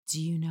Do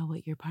you know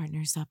what your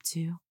partner's up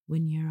to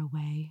when you're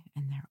away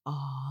and they're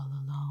all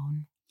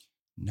alone?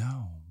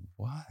 No,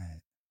 what?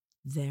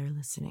 They're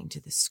listening to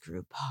the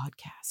Screw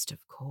podcast,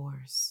 of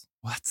course.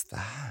 What's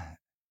that?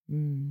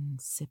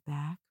 Sit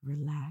back,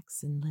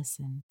 relax, and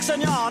listen. You're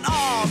an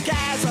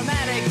orgasm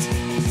addict.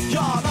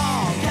 You're an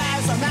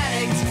orgasm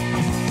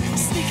addict.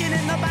 Sneaking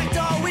in the back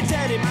door with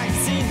dirty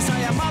magazines. So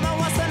your mother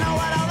wants to know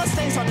what all the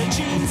stains on the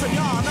jeans. And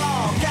you're an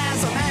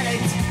orgasm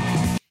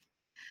addict.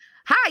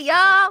 Hi,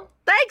 y'all.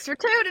 Thanks for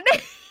tuning in.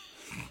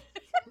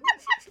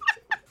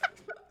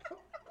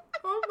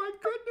 Oh my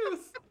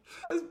goodness.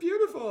 That's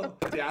beautiful.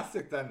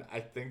 Enthusiastic than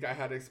I think I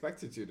had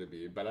expected you to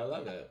be, but I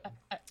love it.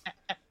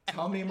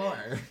 Tell me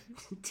more.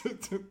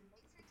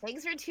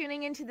 Thanks for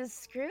tuning into The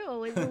Screw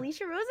with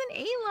Alicia Rose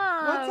and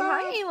Ayla. What's up?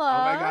 Hi, Ayla.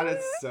 Oh my god,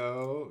 it's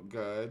so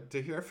good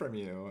to hear from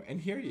you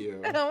and hear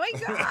you. Oh my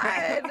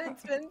god,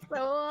 it's been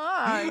so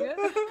long.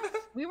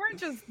 We weren't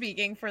just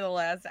speaking for the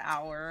last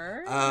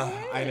hour.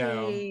 I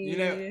know. You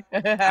know,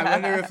 I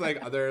wonder if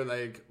like other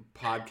like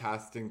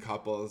podcasting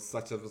couples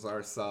such as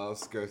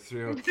ourselves go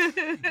through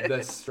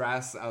the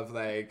stress of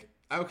like,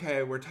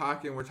 okay, we're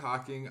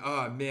talking.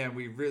 Oh man,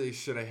 we really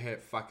should have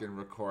hit fucking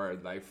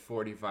record like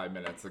 45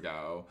 minutes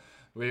ago.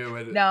 We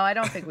would. No, I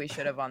don't think we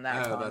should have on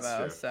that Oh, that's convo,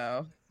 true.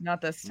 so not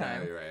this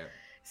time. No, you're right.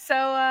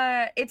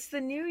 So it's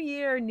the new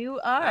year, new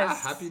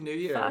us. Happy New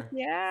Year. Fuck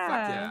yeah.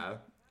 Fuck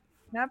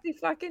yeah. Happy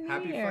fucking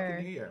New Year.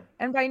 Fucking New Year.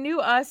 And by new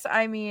us,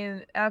 I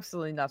mean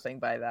absolutely nothing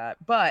by that.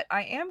 But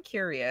I am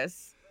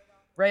curious,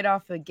 right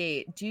off the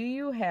gate, do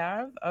you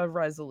have a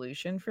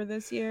resolution for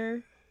this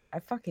year? I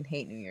fucking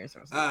hate New Year's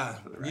resolutions.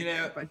 For the record, you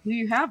know, but do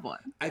you have one?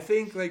 I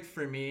think like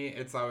for me,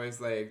 it's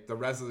always like the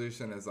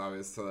resolution is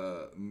always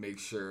to make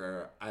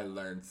sure I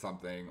learned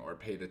something or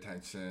paid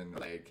attention,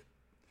 like,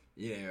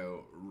 you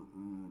know,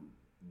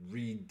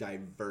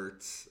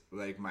 re-divert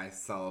like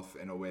myself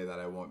in a way that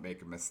I won't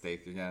make a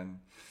mistake again.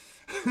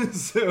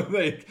 So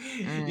like,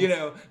 you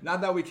know,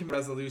 not that we can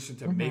resolution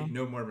to make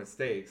no more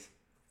mistakes,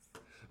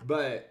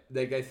 but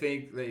like I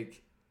think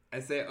like I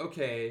say,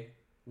 okay,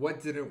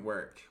 what didn't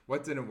work?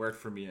 What didn't work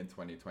for me in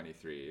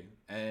 2023?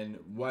 And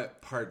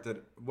what part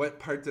did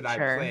I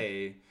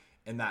play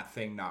in that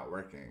thing not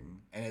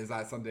working? And is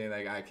that something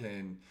like I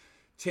can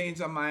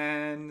change on my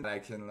end? I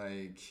can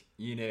like,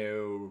 you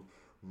know,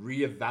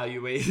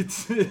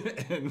 reevaluate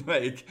and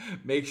like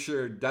make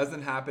sure it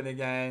doesn't happen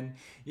again.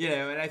 You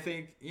know, and I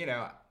think, you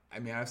know, I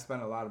mean, I've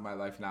spent a lot of my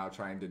life now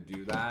trying to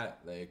do that.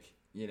 Like,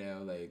 you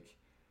know, like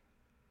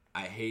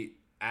I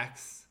hate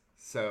X,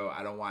 so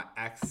I don't want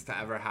X to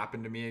ever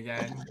happen to me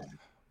again.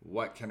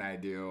 What can I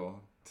do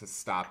to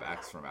stop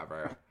X from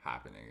ever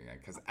happening again?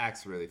 Because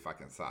X really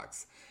fucking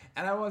sucks.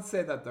 And I won't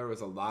say that there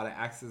was a lot of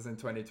X's in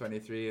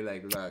 2023.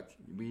 Like, look,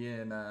 we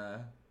in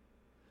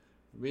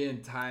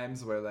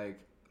times where like,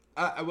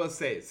 I will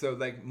say, so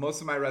like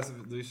most of my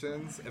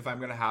resolutions, if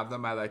I'm gonna have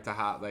them, I like to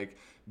have like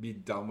be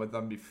done with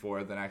them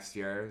before the next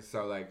year.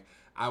 So like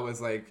I was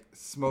like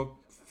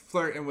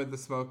flirting with the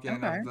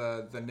smoking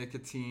of the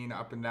nicotine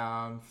up and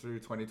down through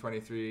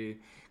 2023,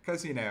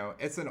 because you know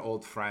it's an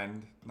old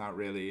friend, not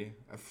really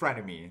a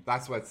frenemy.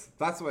 That's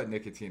what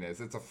nicotine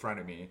is. It's a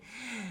frenemy.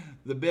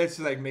 The bitch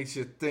like makes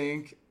you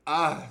think,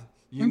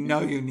 you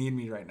know you need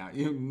me right now.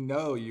 You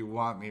know you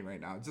want me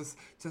right now. Just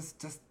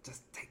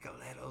take a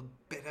little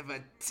bit of a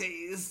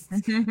taste.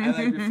 And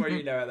like before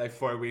you know it, like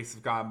 4 weeks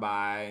have gone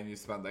by and you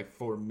spent like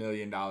 $4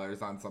 million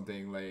on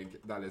something like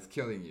that is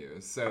killing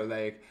you. So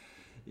like,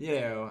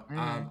 you know,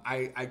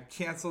 I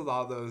canceled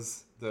all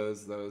those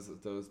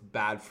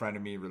bad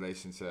frenemy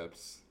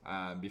relationships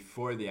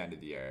before the end of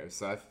the year.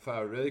 So I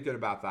felt really good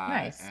about that.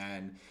 Nice.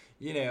 And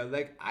you know,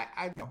 like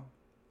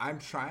I'm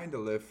trying to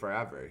live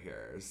forever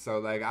here. So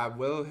like I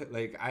will,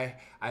 like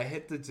I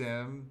hit the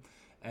gym,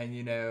 and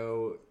you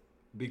know,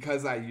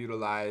 because I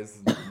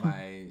utilize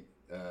my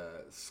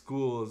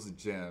school's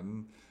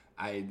gym,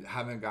 I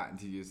haven't gotten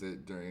to use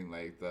it during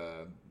like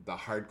the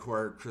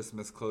hardcore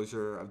Christmas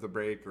closure of the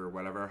break or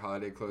whatever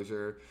holiday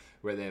closure,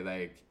 where they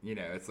like, you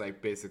know, it's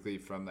like basically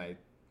from like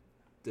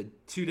the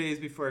 2 days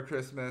before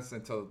Christmas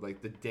until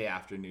like the day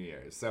after New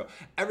Year's. So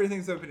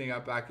everything's opening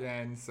up back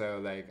in.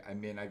 So like, I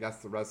mean, I guess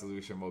the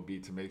resolution will be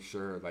to make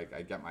sure like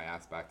I get my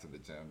ass back to the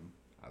gym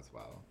as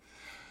well.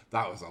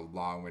 That was a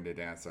long-winded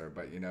answer,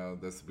 but you know,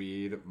 this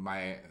weed,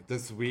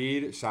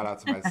 shout out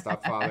to my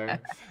stepfather,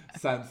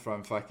 sent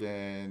from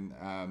fucking,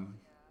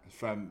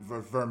 from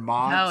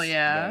Vermont. Hell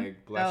yeah.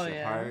 Like, bless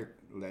your heart.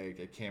 Like,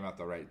 it came at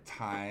the right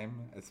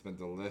time. It's been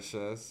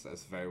delicious.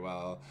 It's very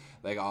well,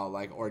 like, all,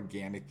 like,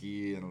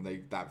 organic-y and,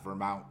 like, that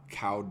Vermont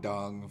cow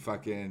dung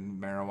fucking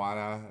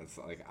marijuana. It's,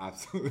 like,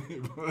 absolutely...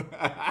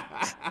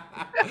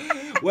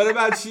 What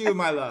about you,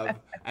 my love?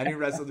 Any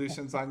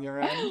resolutions on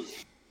your end?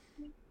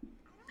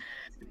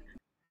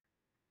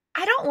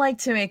 I don't like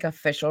to make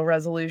official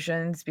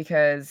resolutions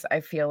because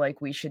I feel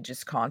like we should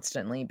just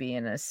constantly be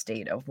in a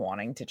state of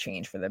wanting to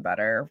change for the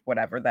better,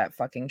 whatever that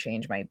fucking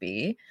change might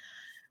be.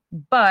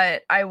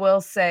 But I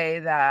will say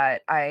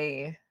that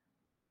I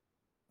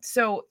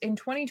So in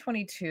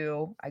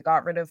 2022, I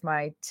got rid of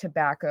my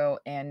tobacco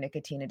and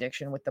nicotine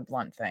addiction with the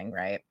blunt thing,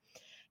 right?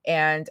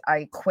 And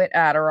I quit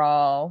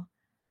Adderall.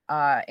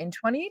 In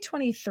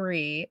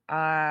 2023,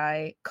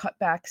 I cut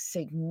back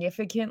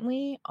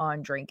significantly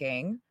on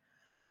drinking,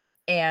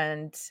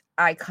 and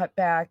I cut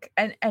back,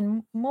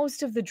 and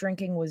most of the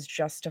drinking was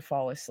just to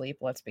fall asleep,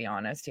 let's be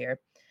honest here.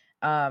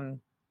 Um,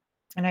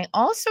 and I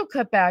also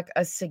cut back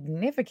a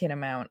significant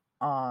amount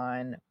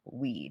on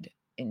weed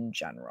in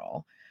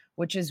general,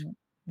 which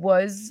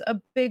was a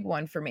big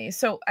one for me.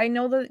 So I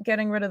know that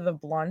getting rid of the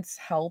blunts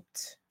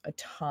helped a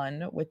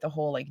ton with the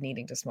whole like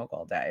needing to smoke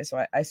all day.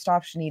 So I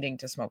stopped needing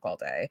to smoke all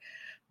day.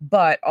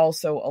 But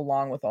also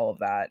along with all of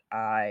that,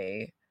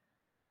 I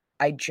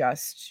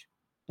just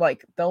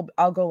like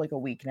I'll go like a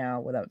week now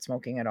without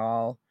smoking at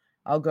all.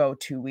 I'll go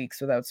 2 weeks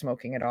without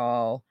smoking at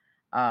all.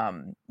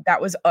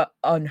 That was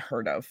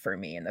unheard of for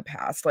me in the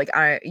past. Like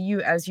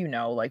as you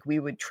know, like we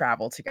would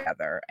travel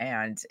together,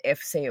 and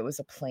if say it was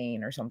a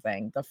plane or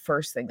something, the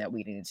first thing that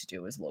we needed to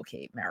do was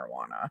locate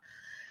marijuana.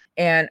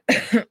 And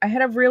I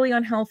had a really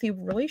unhealthy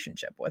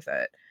relationship with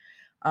it.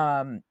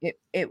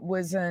 It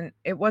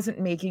wasn't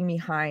making me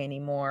high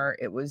anymore.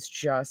 It was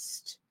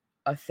just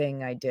a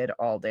thing I did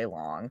all day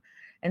long.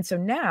 And so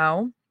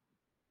now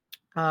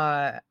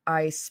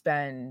I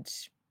spend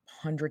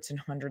hundreds and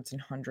hundreds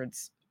and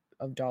hundreds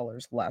of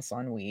dollars less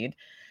on weed.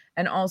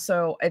 And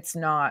also, it's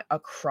not a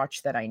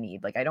crutch that I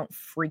need. Like, I don't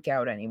freak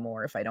out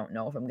anymore if I don't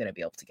know if I'm going to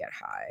be able to get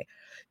high.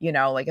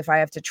 Like if I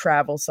have to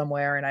travel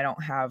somewhere and I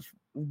don't have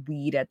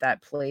weed at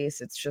that place,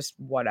 it's just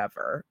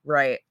whatever,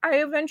 right?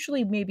 I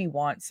eventually maybe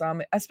want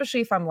some,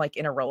 especially if I'm like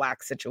in a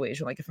relaxed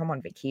situation. Like if I'm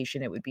on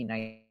vacation, it would be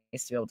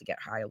nice to be able to get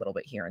high a little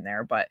bit here and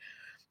there. But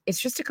it's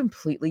just a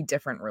completely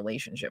different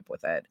relationship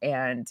with it.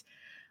 And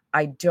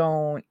I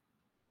don't,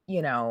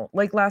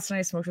 like last night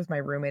I smoked with my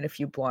roommate a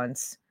few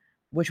blunts,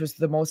 which was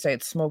the most I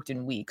had smoked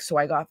in weeks. So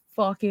I got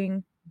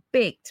fucking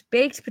baked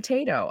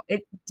potato.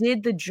 It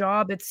did the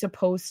job it's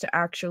supposed to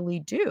actually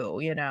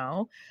do.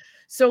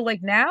 So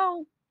like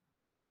now,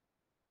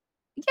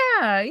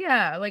 yeah,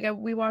 yeah. Like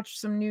we watched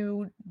some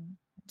new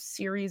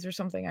series or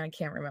something. I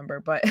can't remember,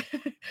 but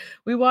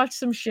we watched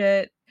some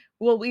shit.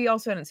 Well, we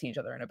also hadn't seen each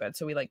other in a bit.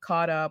 So we like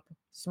caught up,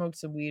 smoked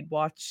some weed,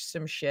 watched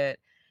some shit,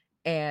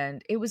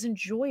 and it was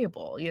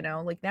enjoyable.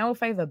 Like now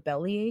if I have a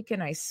bellyache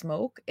and I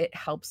smoke, it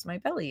helps my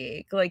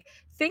bellyache. Like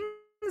things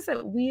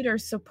that weed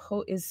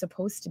is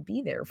supposed to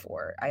be there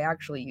for, I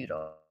actually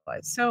utilize.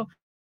 So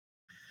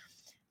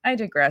I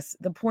digress.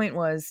 The point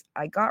was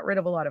I got rid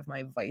of a lot of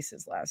my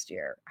vices last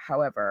year.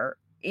 However,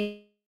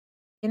 in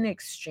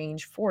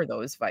exchange for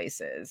those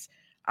vices,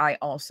 I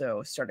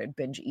also started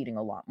binge eating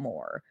a lot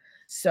more.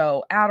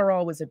 So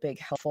Adderall was a big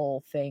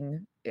helpful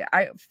thing.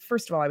 I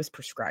first of all, I was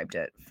prescribed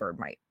it for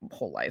my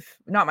whole life.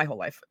 Not my whole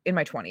life, in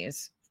my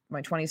 20s,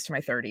 my 20s to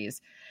my 30s.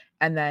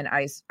 And then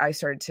I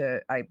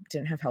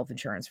didn't have health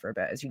insurance for a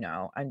bit, as you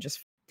know.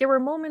 There were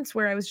moments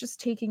where I was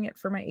just taking it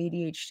for my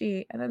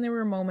ADHD, and then there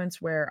were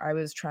moments where I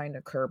was trying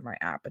to curb my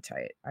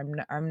appetite.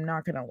 I'm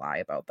not going to lie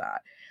about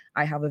that.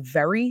 I have a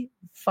very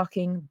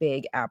fucking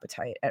big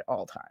appetite at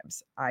all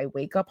times. I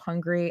wake up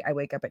hungry. I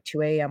wake up at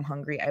 2 a.m.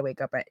 hungry. I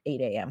wake up at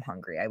 8 a.m.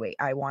 hungry.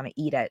 I want to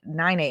eat at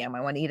 9 a.m. I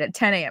want to eat at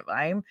 10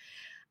 a.m.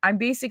 I'm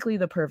basically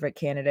the perfect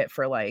candidate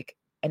for like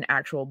an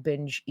actual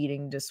binge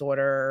eating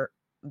disorder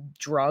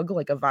drug,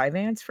 like a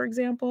Vyvanse, for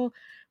example.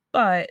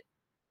 But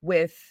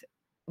with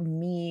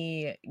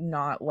me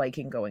not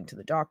liking going to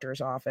the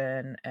doctors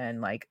often,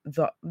 and like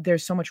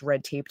there's so much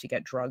red tape to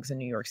get drugs in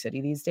New York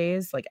City these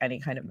days, like any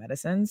kind of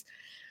medicines.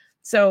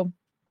 So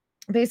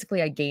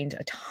basically I gained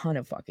a ton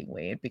of fucking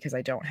weight because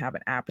I don't have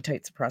an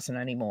appetite suppressant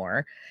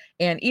anymore.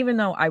 And even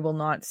though I will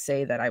not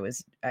say that I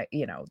was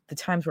the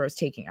times where I was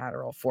taking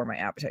Adderall for my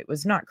appetite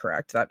was not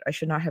correct, that I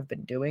should not have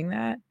been doing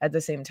that, at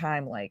the same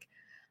time, like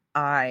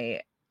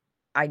I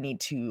need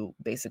to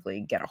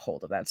basically get a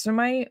hold of that. So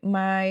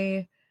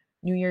my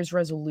New Year's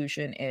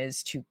resolution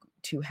is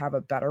to have a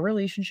better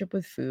relationship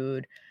with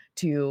food,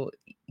 to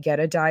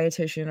get a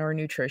dietitian or a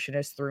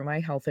nutritionist through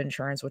my health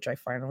insurance, which I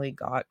finally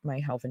got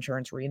my health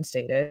insurance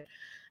reinstated.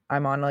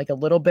 I'm on like a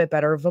little bit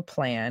better of a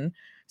plan.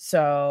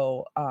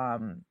 So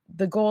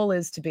the goal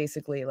is to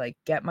basically like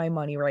get my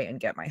money right and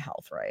get my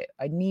health right.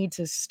 I need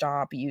to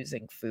stop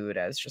using food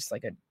as just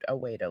like a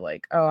way to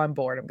like, oh, I'm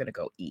bored, I'm gonna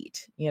go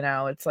eat.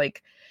 It's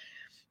like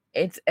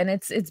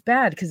it's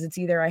bad because it's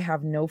either I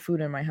have no food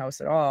in my house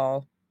at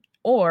all,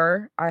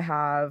 or I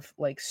have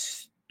like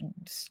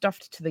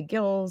stuffed to the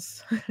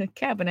gills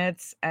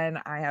cabinets and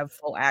I have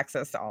full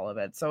access to all of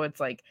it. So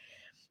it's like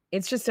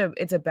it's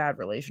a bad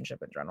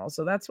relationship in general.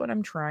 So that's what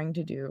I'm trying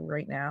to do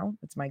right now.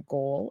 It's my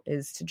goal,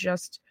 is to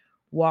just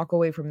walk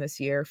away from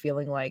this year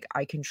feeling like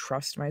I can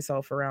trust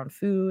myself around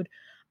food.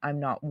 I'm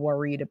not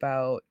worried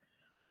about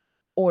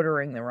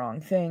ordering the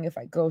wrong thing if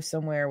I go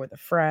somewhere with a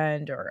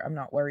friend, or I'm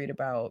not worried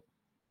about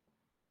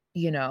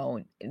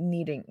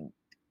needing,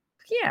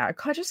 yeah,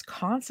 just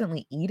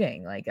constantly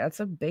eating. Like that's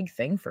a big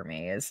thing for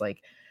me, is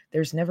like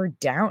there's never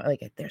doubt,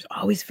 like there's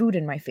always food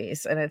in my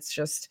face, and it's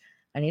just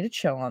I need to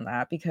chill on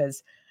that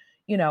because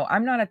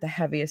I'm not at the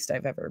heaviest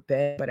I've ever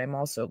been, but I'm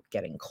also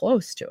getting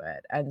close to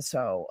it. And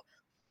so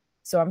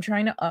I'm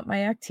trying to up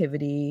my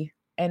activity,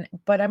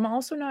 but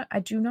I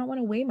do not want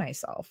to weigh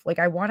myself. Like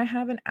I want to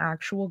have an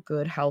actual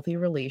good healthy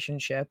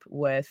relationship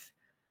with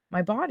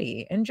my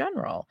body in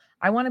general.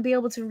 I want to be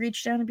able to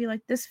reach down and be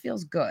like, this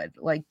feels good.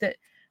 Like that,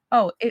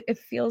 oh, it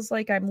feels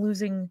like I'm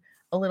losing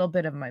a little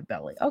bit of my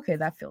belly. Okay,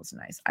 that feels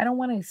nice. I don't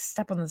want to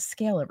step on the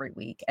scale every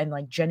week and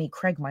like Jenny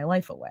Craig my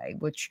life away,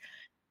 which,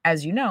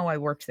 as you know, I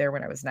worked there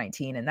when I was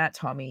 19, and that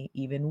taught me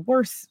even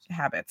worse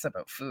habits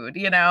about food.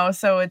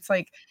 So it's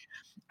like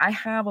I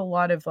have a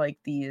lot of like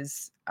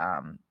these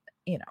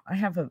I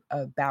have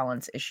a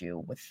balance issue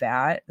with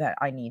that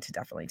I need to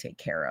definitely take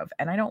care of.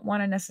 And I don't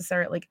want to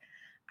necessarily like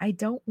I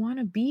don't want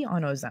to be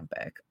on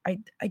Ozempic. I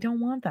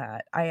don't want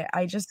that.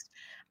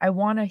 I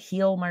want to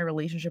heal my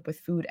relationship with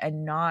food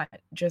and not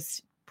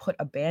just put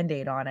a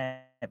band-aid on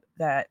it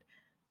that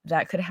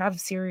could have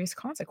serious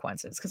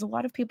consequences. Because a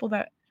lot of people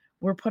that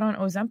were put on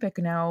Ozempic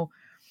now,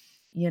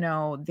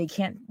 they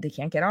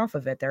can't get off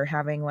of it. They're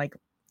having like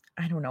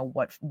I don't know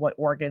what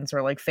organs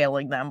are like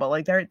failing them, but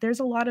like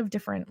there's a lot of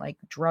different like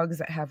drugs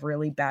that have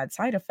really bad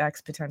side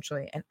effects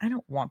potentially, and I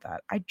don't want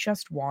that. I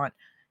just want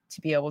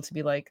to be able to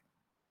be like,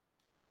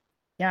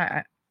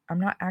 yeah, I'm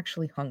not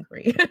actually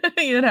hungry,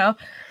 you know?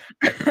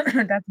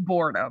 That's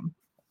boredom.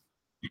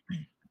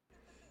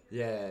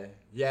 Yeah,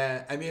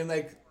 yeah.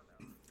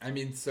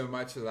 So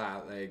much of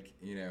that, like,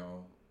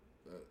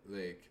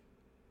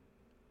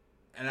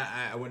 and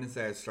I wouldn't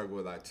say I struggle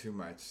with that too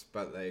much,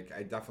 but like,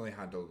 I definitely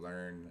had to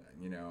learn,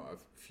 a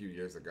few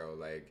years ago,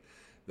 like,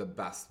 the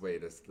best way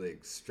to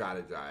like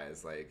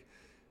strategize, like,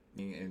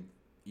 and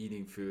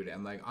eating food,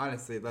 and like,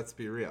 honestly, let's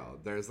be real.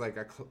 There's like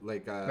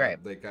Right.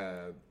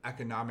 a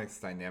economics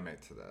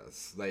dynamic to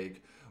this,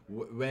 like.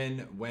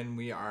 When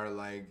we are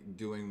like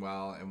doing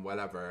well and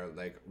whatever,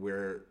 like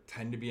we're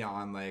tend to be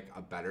on like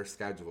a better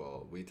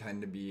schedule. We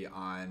tend to be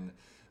on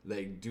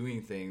like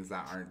doing things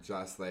that aren't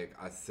just like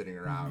us sitting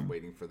around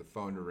waiting for the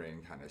phone to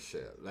ring kind of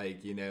shit. Like,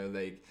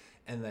 like,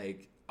 and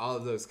like all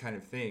of those kind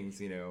of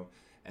things, and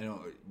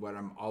what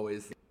I'm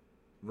always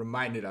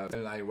reminded of,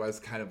 and I was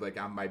kind of like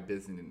on my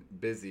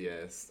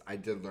busiest, I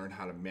did learn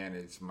how to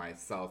manage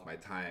myself, my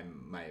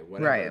time, my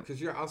whatever, Right. because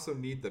you also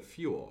need the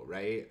fuel,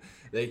 right?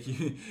 Like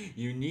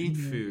you need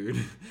food,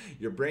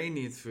 your brain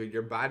needs food,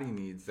 your body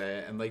needs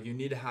it, and like you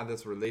need to have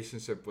this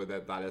relationship with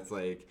it that it's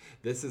like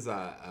this is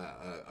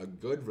a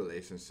good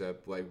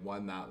relationship, like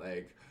one that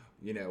like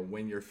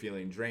when you're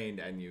feeling drained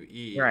and you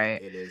eat,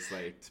 Right. it is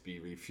like to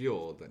be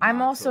refueled. I'm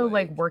Not to also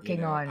like like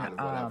working out on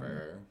of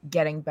whatever.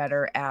 getting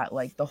better at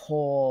like the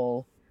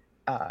whole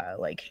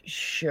like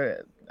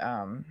should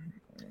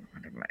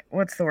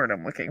what's the word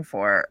I'm looking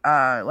for?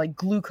 Like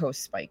glucose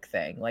spike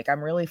thing. Like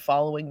I'm really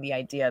following the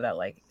idea that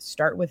like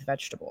start with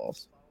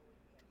vegetables.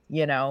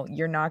 You're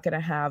not going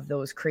to have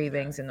those Yeah.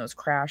 cravings and those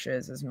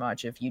crashes as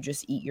much if you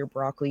just eat your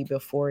broccoli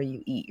before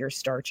you eat your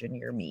starch and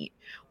your meat,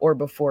 or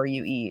before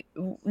you eat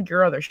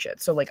your other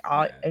shit. So like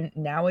Yeah. and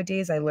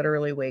nowadays I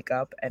literally wake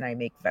up and I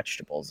make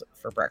vegetables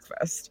for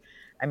breakfast.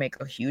 I make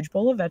a huge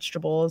bowl of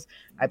vegetables.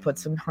 I put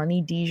some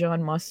honey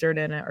Dijon mustard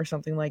in it or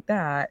something like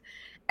that.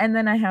 And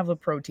then I have a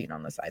protein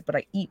on the side, but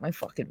I eat my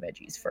fucking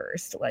veggies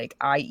first. Like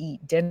I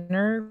eat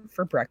dinner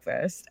for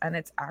breakfast, and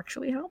it's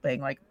actually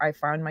helping. Like I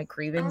find my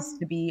cravings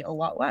to be a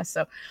lot less.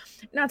 So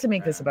not to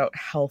make this Yeah. about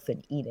health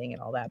and eating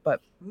and all that,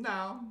 but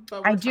No,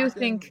 but I we're do talking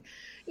think,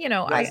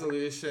 I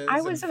resolutions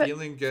and was a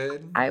feeling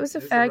good I was a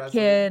is a fat resolution.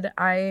 kid.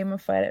 I am a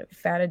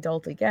fat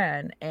adult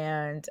again,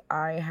 and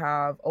I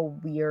have a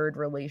weird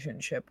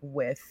relationship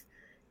with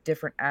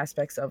different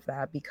aspects of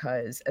that,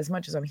 because as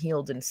much as I'm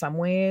healed in some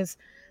ways,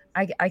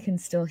 I can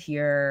still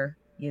hear,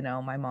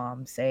 my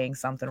mom saying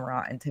something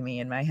rotten to me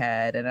in my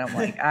head, and I'm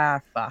like,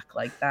 fuck,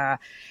 like that.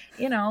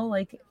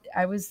 Like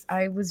I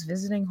was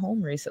visiting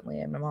home recently,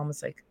 and my mom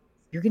was like,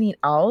 "You're gonna eat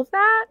all of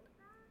that?"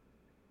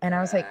 And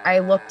I was like, I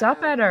looked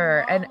up at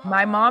her, and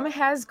my mom Mama.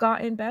 has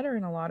gotten better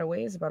in a lot of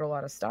ways about a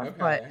lot of stuff.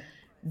 But Okay.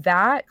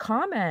 that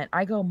comment,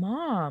 I go,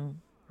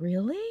 Mom,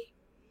 really?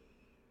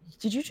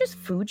 Did you just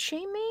food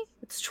shame me?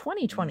 It's Mm-hmm.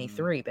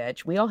 2023,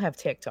 bitch. We all have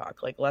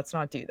TikTok. Like, let's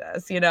not do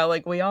this.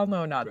 Like we all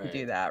know not to do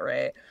Right. that,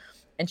 right?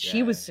 And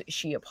Yeah.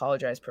 she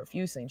apologized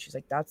profusely, and she's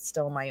like, that's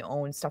still my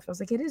own stuff. I was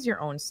like, it is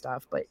your own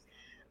stuff, but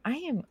I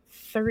am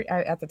 30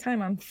 at the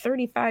time I'm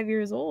 35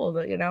 years old,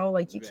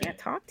 like you can't Right.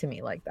 talk to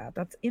me like that.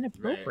 That's Right.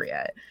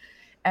 inappropriate.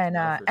 And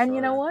No, for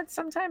you know sure. what?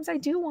 Sometimes I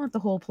do want the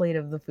whole plate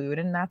of the food,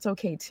 and that's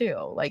okay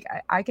too. Like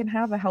I can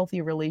have a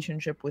healthy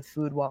relationship with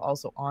food while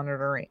also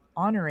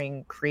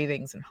honoring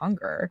cravings and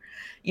hunger.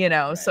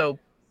 Right. So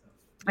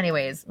Yeah.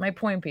 anyways, my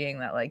point being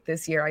that like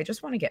this year I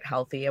just want to get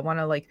healthy. I want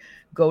to like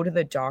go to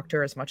the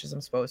doctor as much as I'm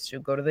supposed to,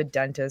 go to the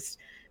dentist,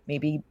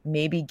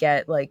 maybe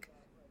get like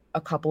a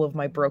couple of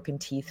my broken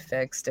teeth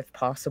fixed if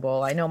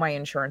possible. I know my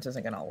insurance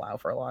isn't going to allow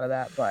for a lot of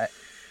that, but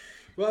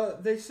Well,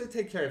 they should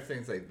take care of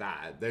things like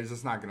that. They're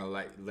just not gonna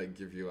like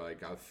give you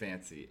like a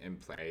fancy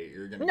implant.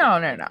 You're gonna No,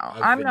 get, no, like,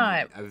 no. I'm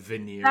not. a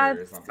veneer or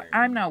That's. something.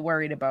 I'm not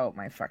worried about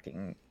my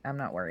fucking. I'm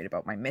not worried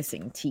about my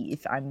missing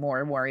teeth. I'm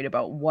more worried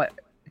about what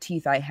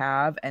teeth I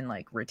have and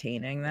like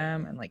retaining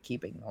them and like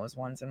keeping those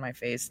ones in my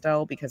face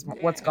still, because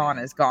what's gone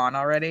is gone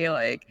already.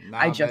 Like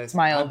I just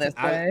smile this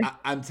way.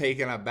 I'm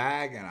taking a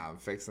bag and I'm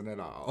fixing it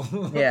all.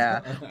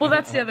 Yeah. Well,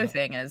 that's the other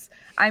thing is,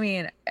 I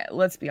mean,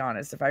 let's be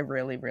honest. If I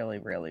really, really,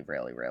 really,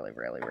 really, really,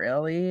 really,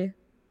 really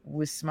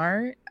was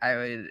smart, I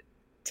would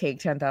take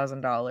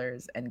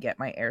 $10,000 and get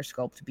my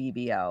AirSculpt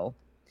BBL,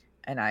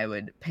 and I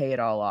would pay it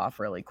all off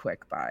really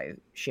quick by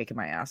shaking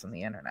my ass on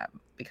the internet,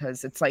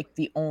 because it's like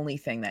the only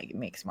thing that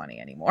makes money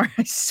anymore.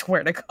 I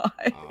swear to God.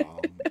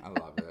 Oh, I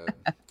love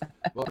it.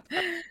 Well,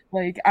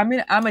 like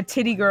I'm a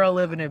titty girl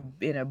living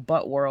in a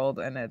butt world,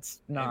 and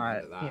it's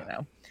not, you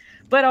know.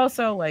 But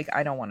also, like,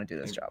 I don't want to do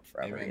this job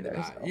forever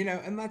either. So. You know,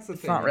 and that's the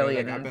thing. It's not really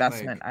like, an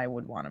investment I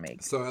would want to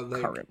make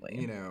currently.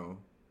 You know,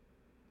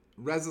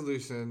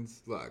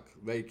 resolutions. Look,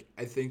 like,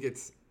 I think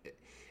it's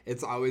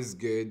always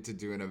good to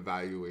do an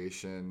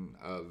evaluation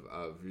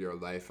of your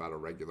life at a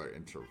regular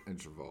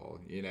interval.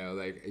 You know,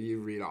 like,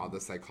 you read all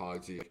the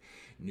psychology,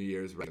 New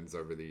Year's resolutions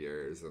over the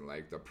years, and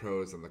like the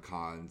pros and the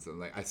cons, and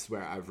like I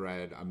swear I've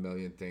read a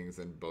million things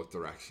in both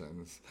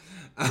directions.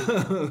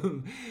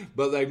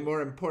 But like,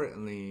 more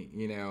importantly,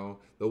 you know,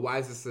 the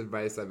wisest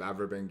advice I've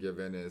ever been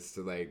given is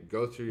to like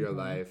go through your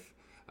life,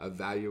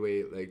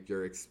 evaluate like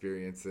your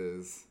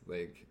experiences,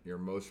 like your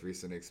most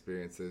recent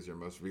experiences, your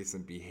most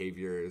recent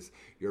behaviors,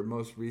 your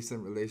most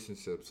recent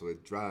relationships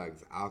with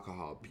drugs,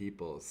 alcohol,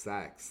 people,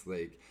 sex,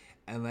 like,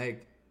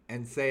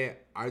 and say,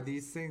 are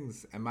these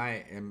things,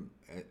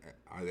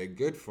 are they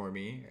good for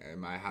me?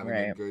 Am I having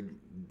a good,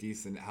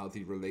 decent,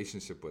 healthy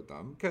relationship with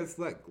them? Because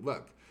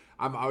look,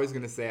 I'm always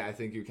going to say, I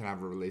think you can have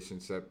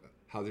a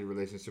healthy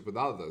relationship with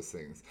all of those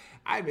things.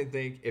 I even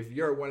think if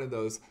you're one of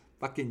those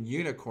fucking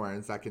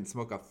unicorns that can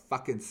smoke a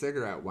fucking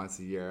cigarette once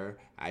a year,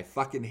 I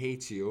fucking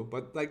hate you,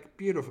 but like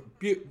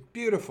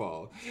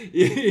beautiful.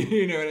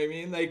 You know what I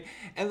mean?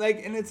 And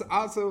it's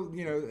also,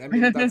 you know, I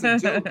mean, that's a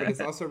joke, but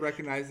it's also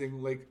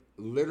recognizing like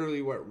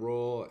literally what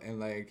role and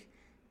like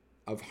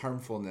of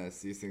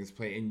harmfulness these things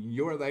play in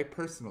your life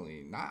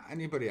personally, not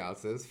anybody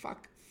else's.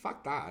 Fuck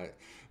that.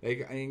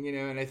 Like, I mean, you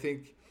know, and I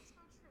think.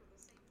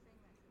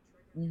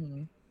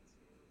 Mm-hmm.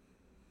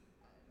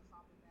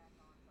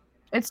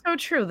 It's so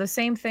true. The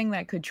same thing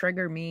that could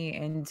trigger me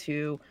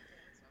into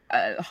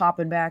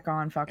hopping back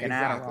on fucking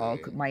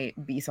Adderall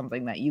might be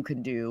something that you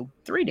can do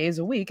 3 days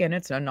a week, and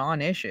it's a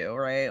non-issue,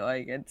 right?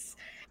 Like, it's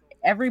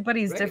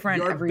everybody's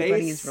different.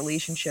 Everybody's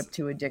relationship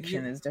to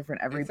addiction is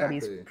different.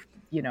 Everybody's,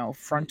 you know,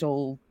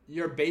 frontal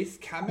your base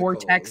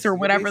cortex or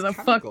whatever the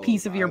fuck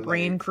piece of your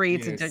brain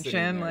creates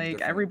addiction.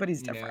 Like,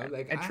 everybody's different.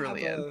 Like, it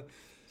truly is.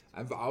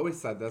 I've always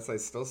said this. I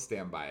still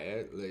stand by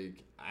it.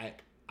 Like,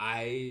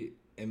 I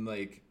am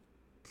like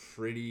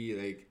pretty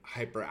like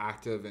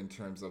hyperactive in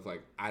terms of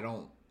like I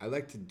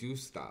like to do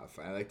stuff.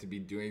 I like to be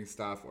doing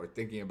stuff or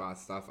thinking about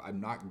stuff.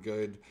 I'm not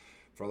good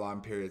for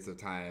long periods of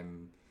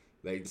time,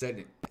 like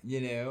sitting,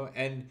 you know,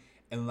 and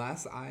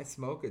unless I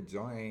smoke a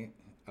joint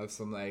of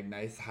some like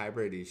nice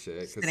hybrid-y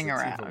shit, because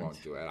Sativa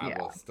won't do it. I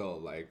will still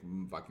like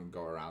fucking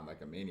go around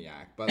like a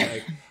maniac. But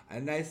like a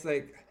nice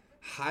like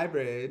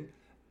hybrid,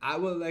 I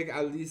will like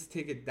at least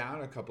take it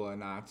down a couple of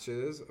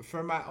notches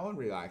for my own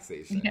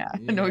relaxation. Yeah,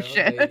 you know?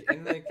 shit. Like,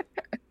 and like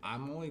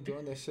I'm only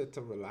doing this shit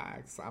to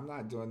relax. I'm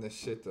not doing this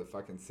shit to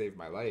fucking save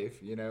my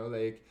life, you know?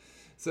 Like,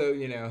 so,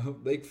 you know,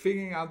 like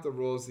figuring out the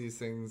roles these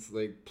things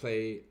like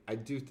play, I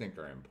do think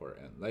are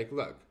important. Like,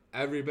 look,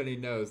 everybody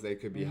knows they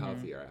could be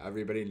healthier.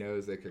 Everybody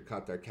knows they could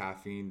cut their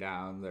caffeine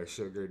down, their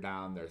sugar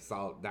down, their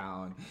salt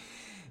down,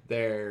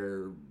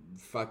 their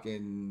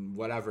fucking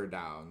whatever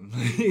down.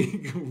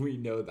 We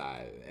know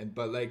that.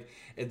 But like,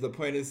 the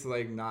point is to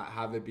like not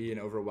have it be an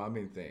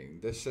overwhelming thing.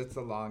 This shit's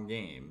a long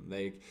game.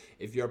 Like,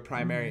 if your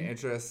primary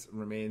interest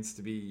remains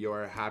to be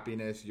your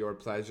happiness, your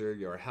pleasure,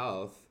 your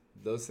health,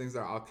 those things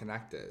are all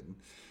connected.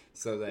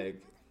 So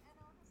like,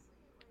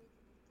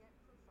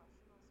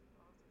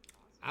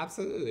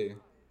 absolutely.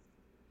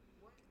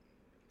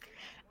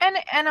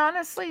 And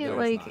honestly,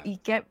 like, you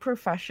get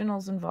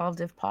professionals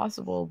involved if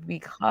possible,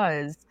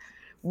 because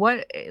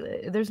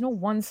there's no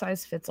one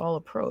size fits all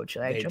approach.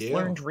 I just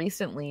learned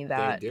recently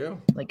that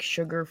like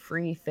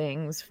sugar-free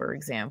things, for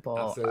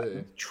example,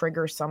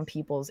 trigger some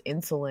people's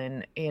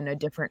insulin in a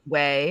different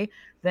way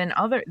than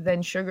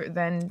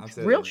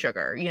real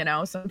sugar. You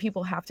know, some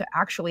people have to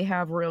actually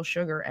have real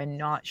sugar and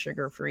not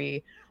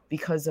sugar-free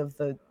because of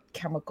the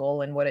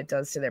chemical and what it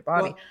does to their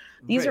body.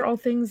 These are all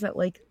things that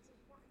like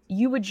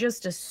you would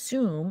just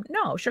assume,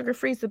 no,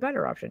 sugar-free is the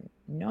better option.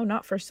 No,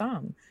 not for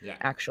some,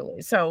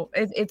 actually. So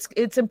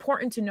it's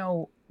important to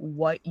know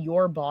what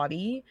your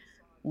body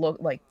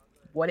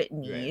what it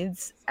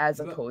needs, as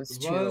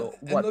opposed to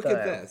what look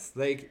at this.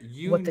 Like,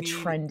 what the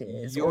trend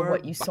is, or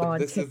what you saw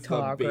on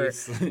TikTok, or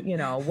you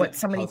know what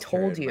somebody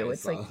told you.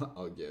 It's like,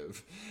 I'll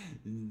give.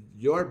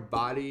 Your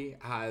body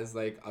has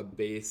like a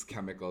base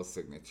chemical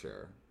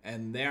signature.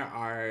 And there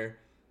are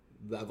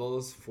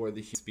levels for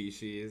the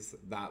species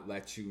that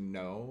let you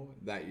know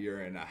that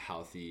you're in a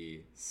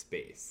healthy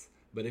space.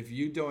 But if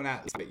you don't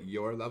at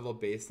your level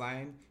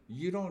baseline,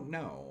 you don't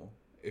know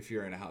if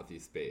you're in a healthy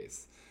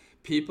space.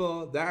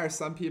 There are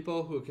some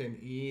people who can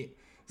eat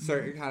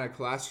certain kind of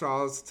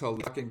cholesterols till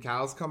fucking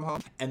cows come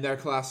home and their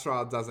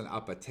cholesterol doesn't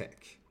up a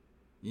tick.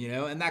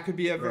 And that could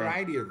be a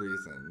variety of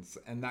reasons.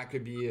 And that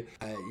could be,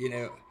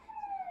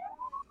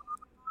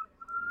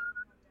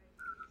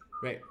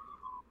 right.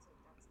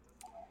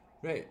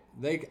 Right.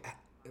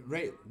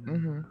 Right.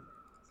 Mm-hmm.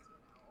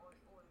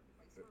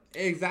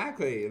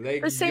 Exactly.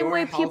 Like the same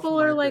way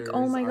people are like,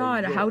 oh my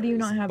God, how do you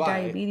not have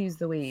diabetes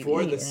the way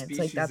you eat? And it's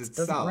like, that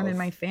doesn't run in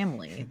my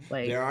family.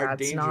 Like,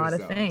 that's not a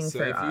thing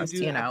for us,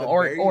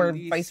 or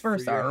vice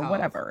versa, or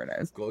whatever it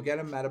is. Go get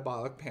a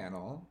metabolic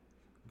panel.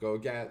 Go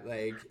get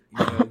the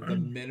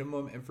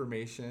minimum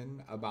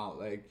information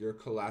about your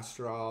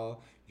cholesterol,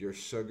 your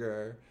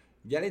sugar.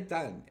 Get it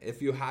done. If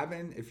you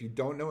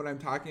don't know what I'm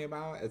talking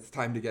about, it's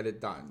time to get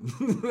it done.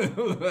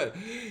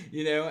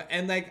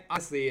 And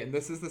honestly, and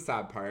this is the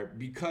sad part,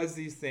 because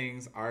these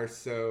things are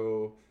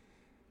so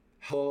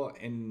helpful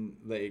and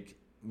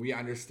we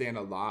understand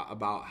a lot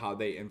about how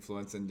they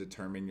influence and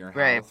determine your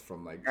health,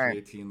 from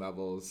creatine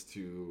levels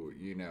to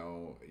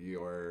your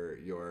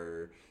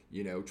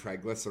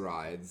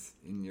triglycerides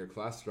in your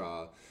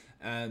cholesterol.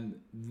 And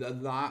a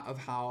lot of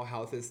how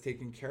health is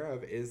taken care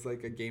of is a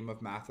game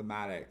of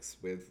mathematics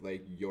with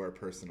your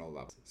personal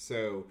levels.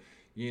 So,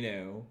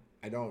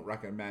 I don't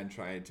recommend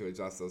trying to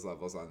adjust those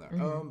levels on their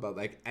own, but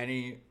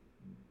any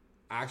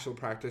actual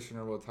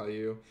practitioner will tell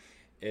you,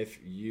 if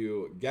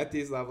you get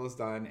these levels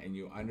done and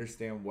you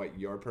understand what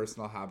your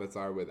personal habits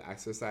are with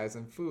exercise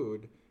and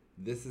food,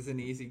 this is an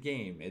easy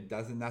game. It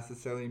doesn't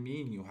necessarily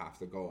mean you have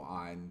to go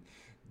on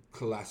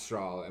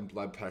cholesterol and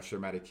blood pressure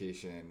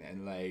medication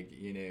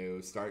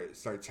and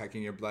start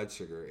checking your blood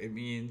sugar. It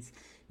means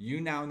you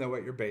now know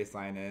what your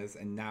baseline is,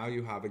 and now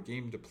you have a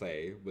game to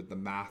play with the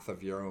math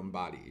of your own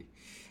body.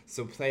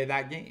 So play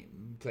that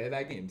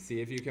game. See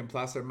if you can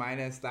plus or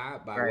minus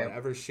that by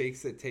whatever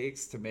shakes it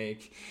takes to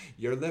make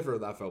your liver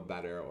level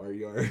better or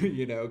your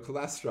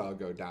cholesterol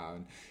go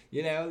down.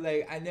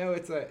 I know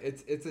it's a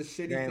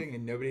shitty thing,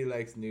 and nobody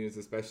likes news,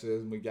 especially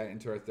when we get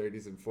into our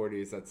 30s and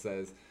 40s, that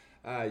says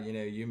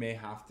you may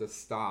have to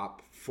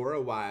stop for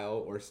a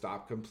while or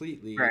stop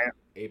completely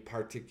a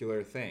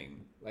particular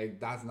thing.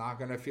 That's not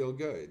going to feel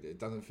good. It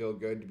doesn't feel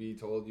good to be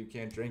told you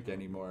can't drink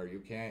anymore. You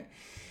can't,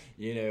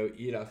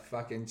 eat a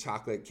fucking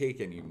chocolate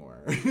cake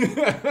anymore.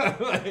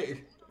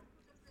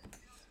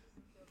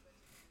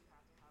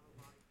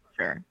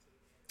 Sure.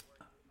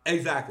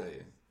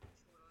 Exactly.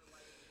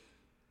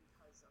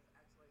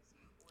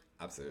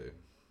 Absolutely.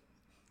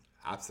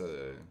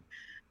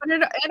 But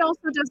it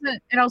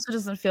also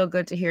doesn't feel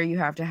good to hear you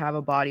have to have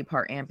a body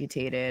part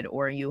amputated,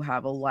 or you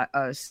have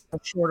a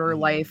shorter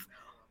life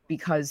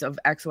because of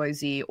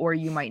XYZ, or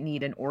you might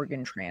need an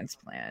organ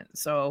transplant.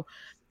 So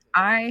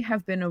I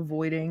have been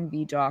avoiding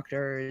the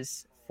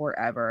doctors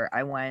forever.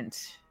 I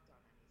went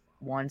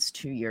once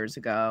 2 years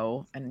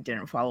ago and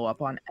didn't follow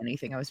up on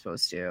anything I was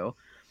supposed to.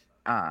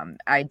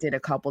 I did a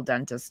couple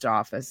dentist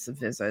office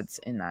visits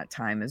in that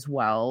time as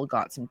well,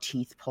 got some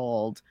teeth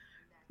pulled.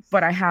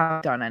 But I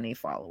haven't done any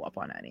follow-up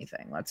on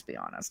anything. Let's be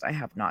honest. I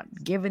have not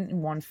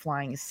given one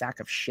flying sack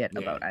of shit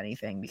about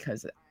anything,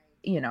 because,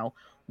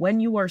 when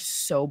you are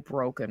so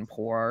broken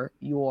poor,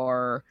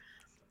 your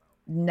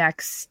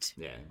next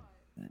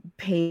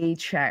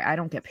paycheck, I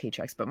don't get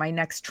paychecks, but my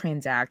next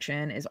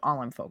transaction is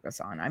all I'm focused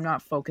on. I'm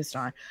not focused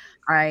on,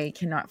 I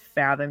cannot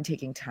fathom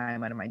taking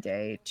time out of my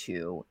day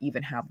to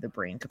even have the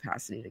brain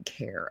capacity to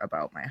care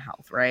about my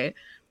health, right?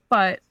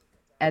 But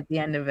at the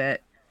end of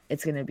it,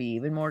 it's going to be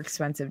even more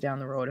expensive down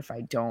the road if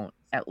I don't,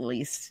 at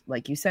least,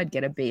 like you said,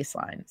 get a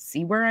baseline,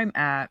 see where I'm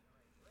at.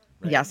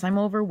 Right. Yes, I'm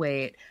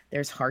overweight.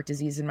 There's heart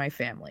disease in my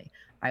family.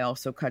 I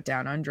also cut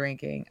down on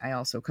drinking. I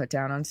also cut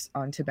down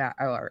on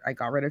tobacco. I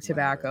got rid of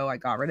tobacco. I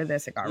got rid of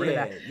this. I got rid of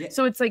that. Yeah.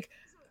 So it's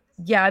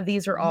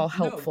these are all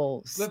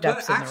helpful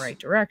steps in the right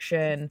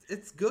direction.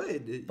 It's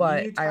good.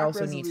 But I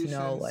also need to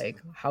know,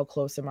 how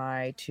close am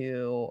I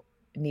to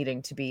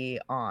needing to be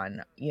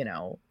on,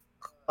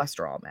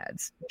 cholesterol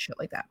meds and shit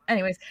like that.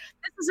 Anyways,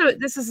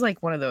 this is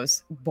one of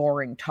those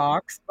boring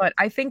talks, but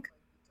I think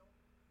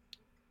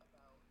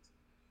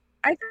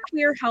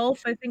queer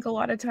health, I think a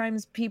lot of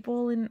times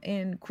people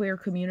in queer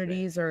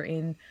communities or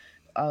in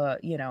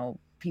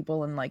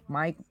people in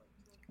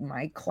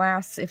my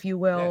class, if you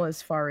will,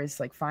 as far as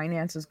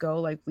finances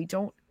go, we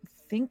don't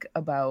think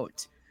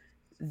about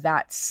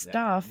that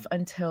stuff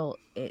until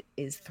it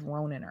is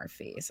thrown in our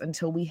face,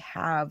 until we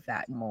have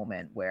that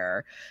moment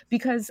where,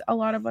 because a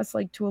lot of us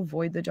like to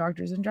avoid the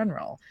doctors in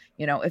general.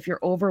 If you're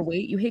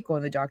overweight, you hate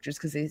going to the doctors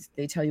because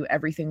they tell you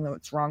everything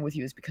that's wrong with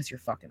you is because you're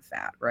fucking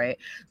fat, right?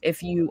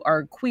 If you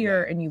are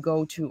queer and you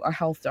go to a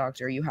health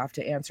doctor, you have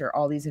to answer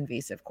all these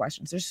invasive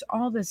questions. There's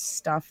all this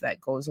stuff that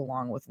goes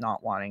along with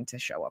not wanting to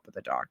show up at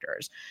the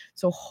doctors.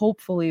 So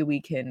hopefully we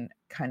can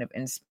kind of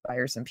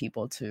inspire some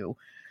people to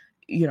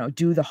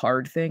do the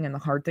hard thing, and the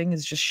hard thing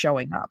is just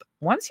showing up.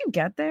 Once you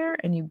get there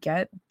and you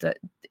get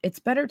it's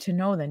better to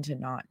know than to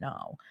not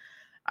know.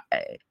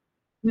 I,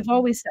 we've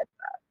always said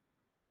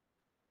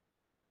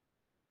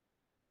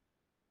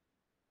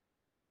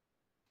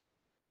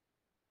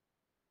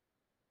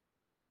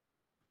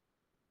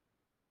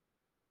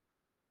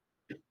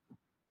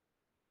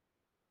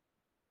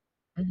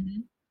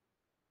Mhm.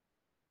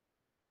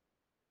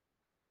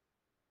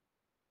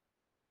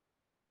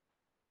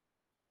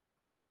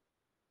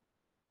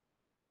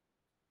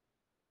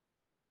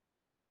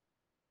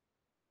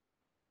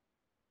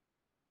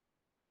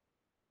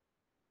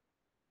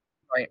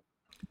 Right,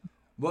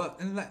 Well,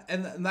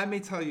 and let me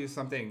tell you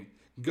something.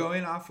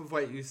 Going off of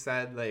what you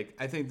said, like,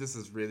 I think this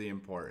is really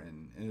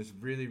important. And it's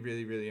really,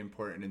 really, really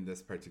important in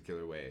this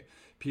particular way.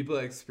 People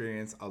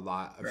experience a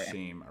lot of right,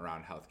 shame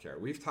around healthcare.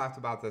 We've talked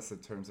about this in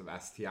terms of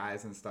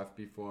STIs and stuff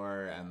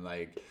before, and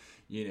like,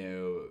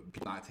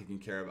 people not taking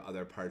care of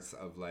other parts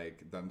of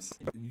like them.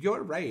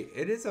 You're right.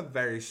 It is a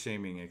very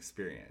shaming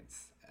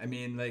experience. I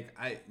mean, like,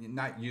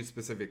 not you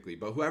specifically,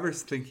 but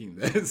whoever's thinking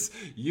this,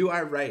 you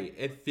are right.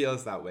 It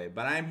feels that way.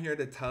 But I'm here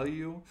to tell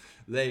you,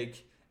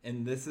 like,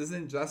 and this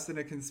isn't just in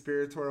a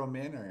conspiratorial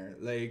manner,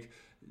 like,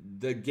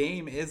 the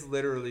game is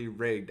literally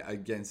rigged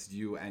against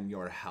you and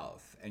your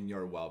health and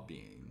your well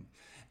being.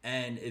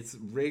 And it's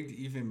rigged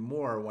even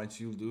more once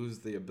you lose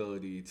the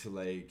ability to,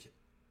 like,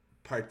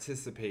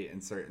 participate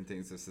in certain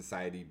things of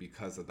society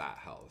because of that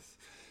health.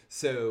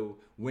 So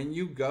when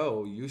you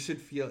go, you should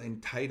feel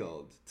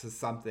entitled to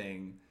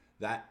something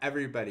that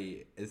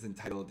everybody is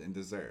entitled and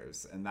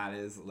deserves. And that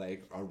is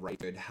like a right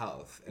to good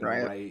health and a right,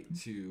 right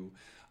to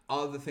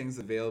all the things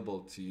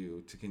available to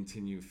you to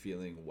continue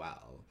feeling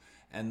well.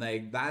 And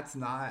like, that's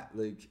not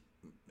like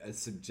a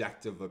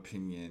subjective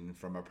opinion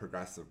from a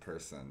progressive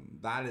person.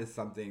 That is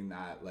something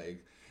that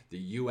like the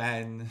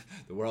UN,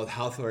 the World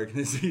Health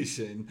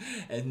Organization,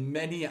 and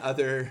many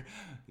other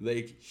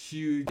like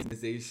huge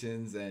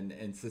organizations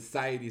and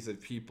societies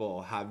of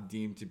people have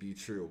deemed to be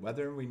true.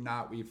 Whether or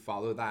not we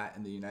follow that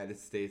in the United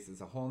States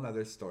is a whole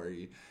nother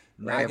story.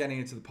 Not right. getting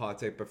into the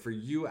politics, but for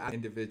you as an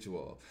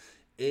individual,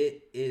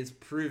 it is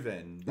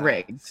proven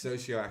that Rigged.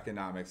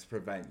 socioeconomics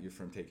prevent you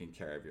from taking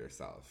care of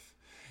yourself.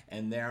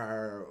 And there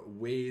are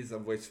ways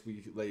of which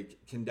we like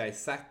can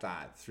dissect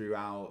that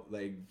throughout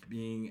like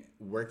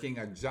working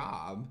a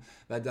job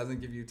that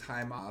doesn't give you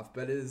time off,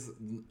 but is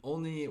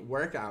only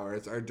work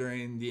hours are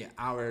during the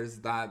hours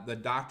that the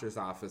doctor's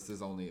office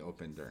is only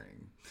open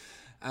during.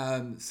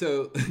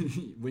 So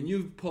when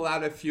you pull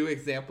out a few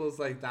examples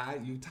like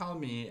that, you tell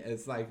me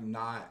it's like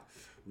not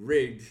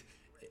rigged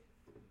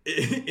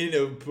in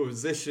a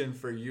position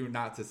for you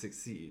not to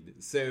succeed.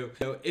 So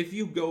if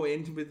you go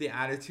into with the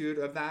attitude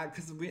of that,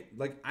 because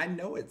I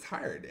know it's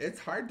hard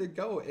to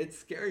go, it's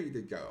scary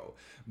to go,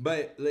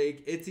 but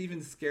like it's even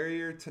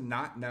scarier to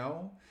not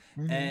know,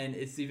 and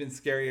it's even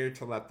scarier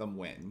to let them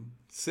win.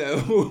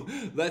 So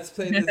let's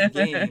play this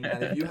game,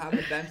 and if you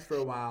haven't been for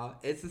a while,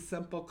 it's a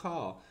simple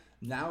call.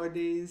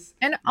 Nowadays,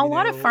 And a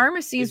lot of if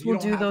pharmacies you will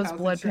don't do have those health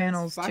blood insurance,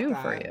 panels fuck too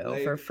for that. you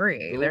for Like,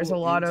 free. There's a go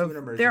lot into of an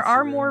there emergency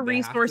are room. more They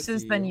have to see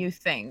resources than you you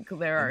think.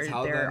 and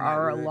tell There them that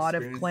are a you're lot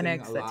of experiencing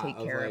clinics a that lot take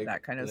of care of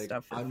that kind of like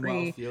stuff for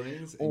unwell free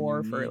feelings, and you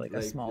or for need like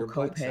a like small your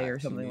blood copay or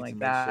checked. You something need to like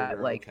make sure that.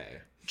 you're Like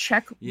okay.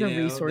 check the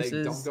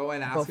Like, don't resources go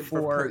in asking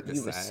for before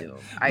you Percocet.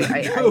 assume. Like,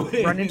 I go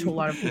run into a in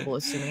lot of people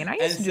assuming, and I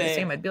used and to do the say,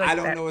 same. I'd be I like,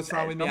 don't that, know what's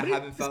wrong with me. I nobody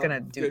haven't is felt gonna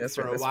do good this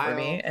or for a this for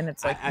me. while. And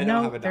it's like, I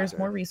don't have no, a there's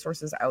more doctor.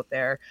 resources out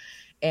there.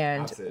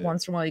 And Absolutely.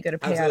 once in a while you got to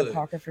pay out of Absolutely.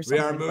 pocket for We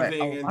are something, but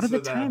a moving lot of into the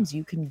times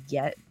you can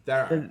get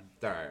the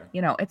there are.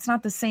 it's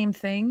not the same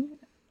thing.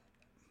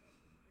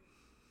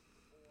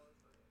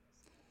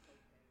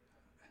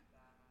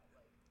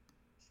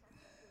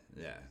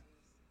 Yeah.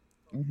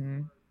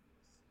 Hmm.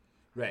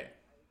 Right.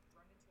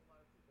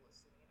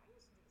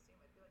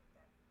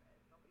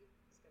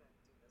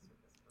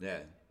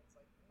 Yeah.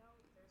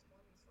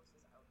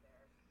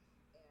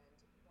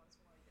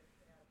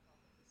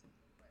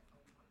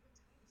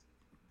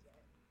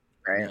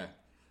 Right, Yeah.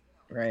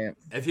 right.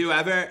 If you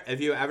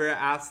ever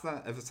ask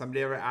them, if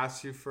somebody ever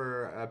asks you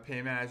for a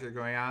payment as you're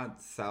going out,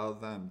 tell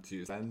them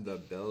to send the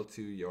bill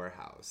to your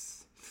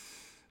house.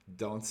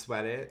 Don't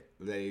sweat it.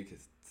 Like,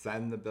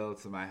 send the bill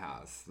to my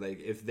house. Like,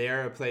 if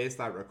they're a place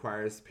that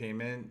requires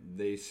payment,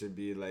 they should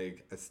be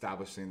like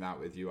establishing that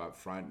with you up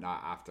front,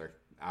 not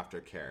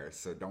after care.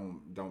 So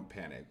don't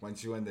panic.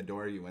 Once you win the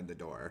door, you win the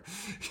door.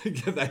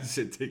 Get that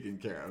shit taken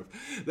care of.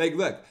 Like,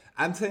 look,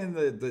 I'm telling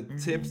the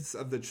tips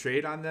of the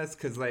trade on this,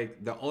 because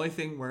like the only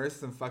thing worse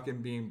than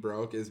fucking being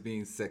broke is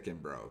being sick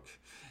and broke.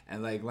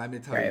 And like, let me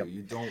tell Right.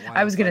 you don't want.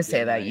 I was gonna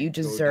say that like, you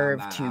go down deserve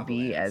that to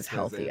be avalanche, as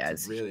 'cause healthy it's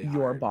as really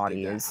your hard to body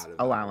get is out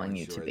of that allowing once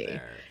you to you're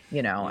be. there.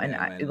 And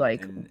I And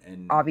like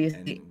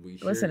obviously we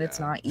hear listen, ya. it's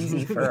not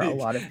easy for a Like,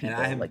 lot of and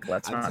people. Like,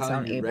 let's I'm not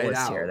telling sound you right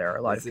ableist here. out, There are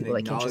a lot of it's an people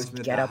that can just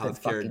acknowledgement get that up and healthcare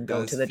fucking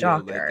go does to the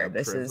feel like doctor. a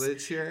This is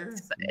privilege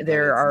here, but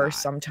there it's are not.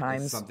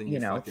 It's sometimes something you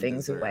fucking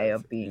things a way deserve.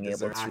 of being You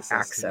able deserve to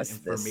access to the access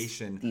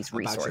information these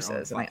about your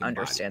own resources, and I fucking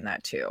understand body.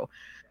 that too.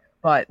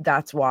 But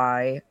that's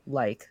why,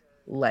 like,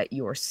 let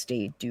your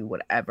state do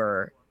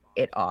whatever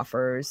it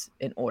offers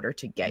in order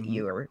to get Mhm.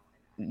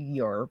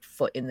 your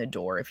foot in the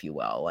door, if you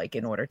will, like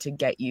in order to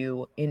get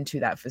you into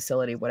that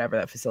facility, whatever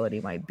that facility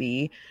might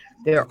be.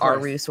 There Of are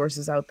course.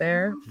 resources out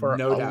there for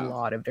No a doubt.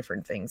 lot of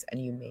different things,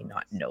 and you may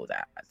not know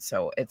that.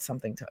 So it's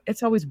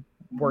always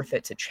worth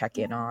it to check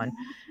in on.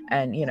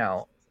 And,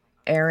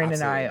 Aaron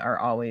and I Absolutely. are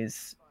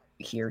always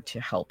here to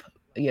help.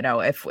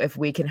 If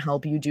we can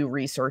help you do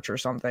research or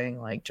something,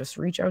 like, just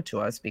reach out to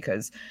us,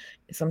 because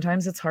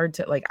sometimes it's hard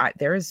to, like,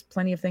 there's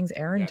plenty of things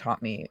Aaron Yep.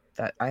 taught me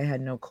that I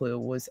had no clue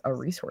was a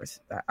resource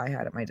that I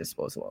had at my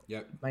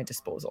Yep.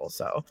 disposal.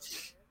 So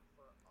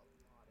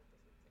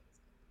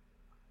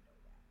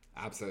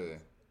Absolutely.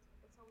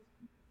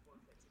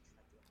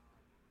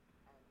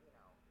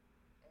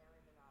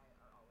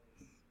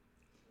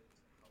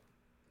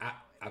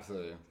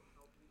 Absolutely.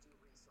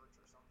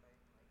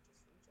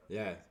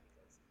 Yeah.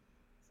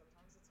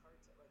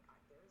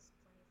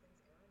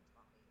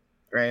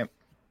 right.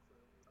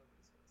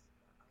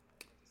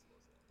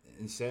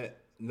 And shit.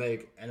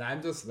 Like, and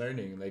I'm just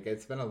learning. Like,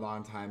 it's been a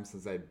long time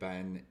since I've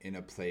been in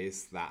a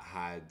place that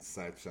had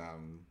such I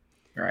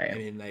Right.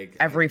 mean, like,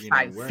 Every we're in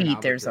 5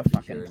 feet there's a Albuquerque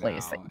fucking here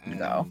place that now, you can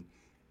go.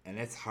 and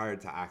it's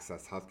hard to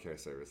access healthcare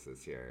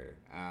services here,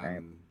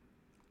 Right.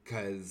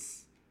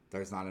 because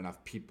there's not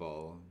enough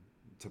people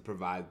to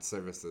provide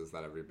services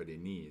that everybody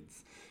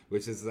needs,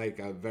 which is like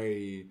a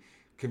very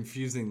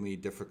confusingly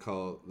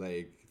difficult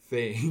like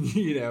thing.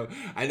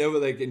 I know,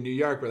 like in New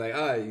York, we're like,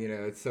 oh,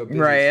 it's so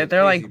busy, Right. so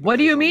They're like, crazy, but what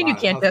do there's you a mean you lot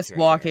of can't just healthcare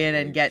walk there. in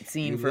and Like, get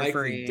seen you for likely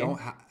free? don't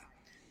have.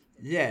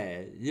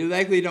 Yeah, you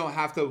likely don't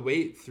have to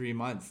wait 3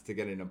 months to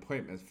get an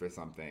appointment for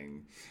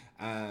something.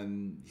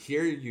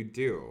 Here you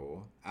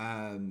do.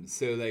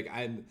 So like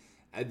I'm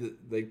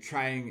like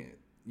trying.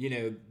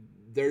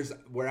 There's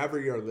wherever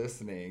you're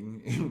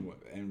listening,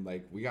 and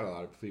like we got a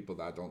lot of people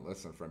that don't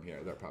listen from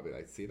here. They're probably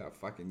like, see that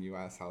fucking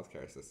U.S.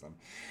 healthcare system.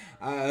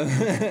 Um,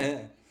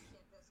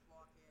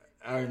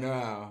 I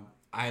know.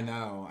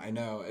 I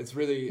know. It's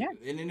really, Yeah.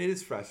 and it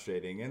is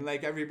frustrating. And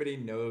like everybody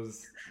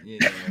knows,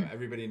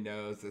 everybody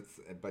knows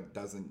but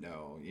doesn't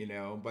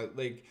know, but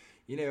like,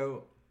 you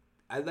know,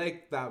 I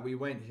like that we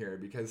went here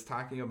because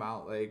talking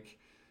about like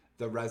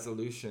the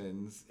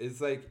resolutions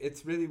is like,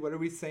 it's really, what are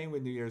we saying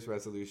with New Year's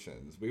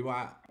resolutions? We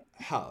want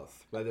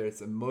health, whether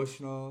it's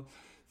emotional,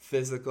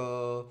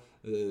 physical,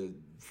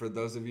 for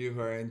those of you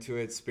who are into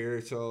it,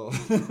 spiritual.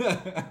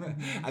 Mhm.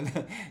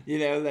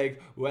 And,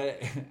 like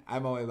what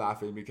I'm only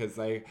laughing because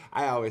like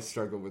I always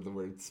struggle with the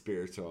word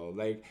spiritual.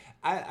 Like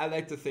I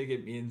like to think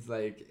it means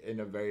like in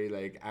a very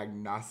like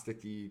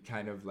agnostic-y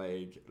kind of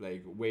like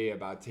way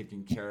about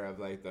taking care of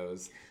like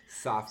those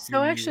soft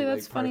So gooey actually,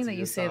 that's like funny parts that of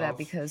you say that, yourself.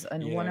 because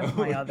one of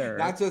my other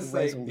Not just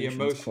like the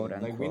resolutions, quote emotion.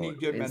 Like we unquote, need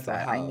good is mental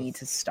that I need health,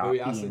 to but stop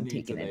we also being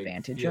need to taken like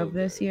advantage feel of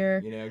this good.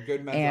 year.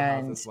 Good mental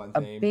health And is one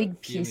a thing, but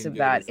big piece feeling of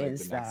good that is like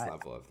the is next that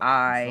level of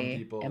that. And some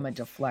I am a people,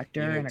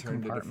 deflector and a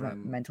turn to different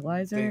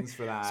compartmentalizer. things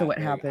for So that. what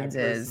Like I happens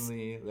is,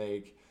 personally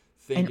like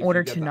in think if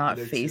you order get to the not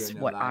other two face in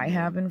what I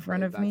have alignment, in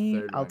front like of that me,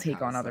 third I'll one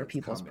take kind of on other starts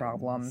people's coming.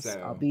 problems.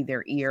 I'll So be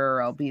their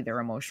ear, I'll be their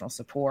emotional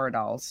support,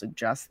 I'll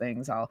suggest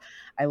things,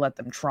 I let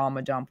them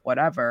trauma dump,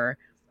 whatever.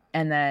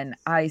 And then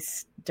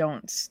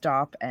don't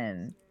stop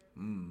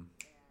mm,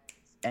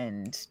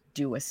 and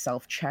do a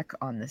self check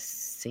on the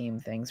same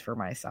things for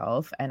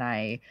myself, and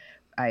I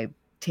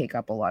take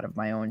up a lot of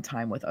my own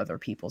time with other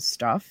people's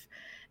stuff.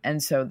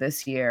 And so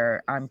this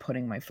year I'm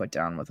putting my foot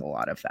down with a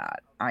lot of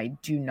that. I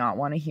do not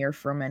want to hear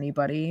from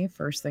anybody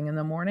first thing in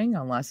the morning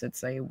unless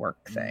it's a work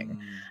thing.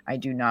 mm, I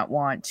do not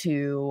want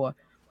to,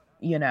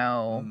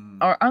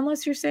 mm, or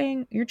unless you're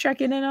saying you're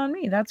checking in on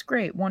me, that's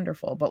great,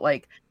 wonderful. But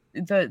like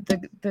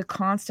the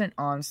constant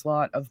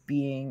onslaught of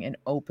being an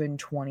open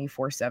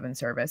 24/7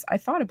 service, I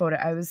thought about it.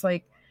 I was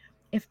like,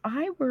 if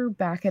I were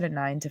back at a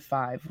 9 to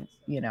 5,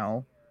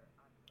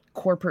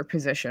 corporate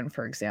position,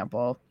 for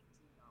example,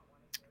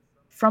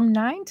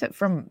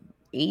 from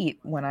 8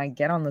 when I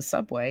get on the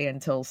subway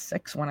until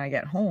 6 when I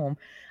get home,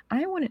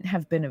 I wouldn't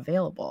have been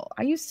available.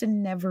 I used to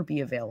never be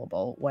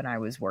available when I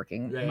was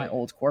working my right,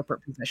 old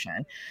corporate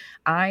position.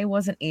 I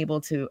was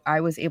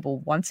able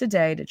once a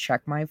day to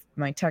check my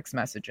text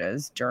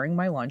messages during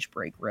my lunch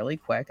break really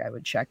quick. I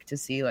would check to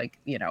see, like,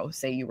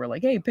 say you were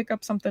like, "Hey, pick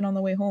up something on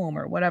the way home,"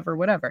 or whatever,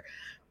 whatever.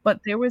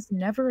 But there was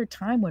never a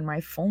time when my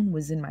phone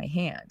was in my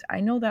hand.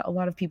 I know that a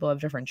lot of people have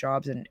different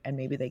jobs, and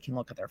maybe they can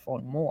look at their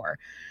phone more,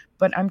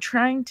 but I'm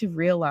trying to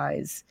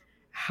realize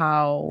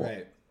how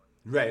right,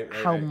 right, right,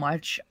 how right.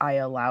 much I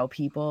allow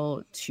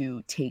people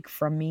to take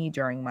from me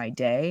during my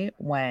day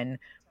when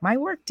my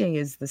work day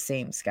is the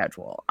same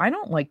schedule. I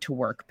don't like to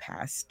work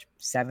past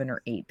 7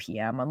 or 8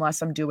 p.m.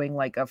 unless I'm doing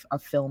like a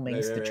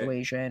filming Right, right, right.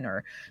 situation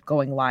or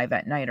going live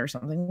at night or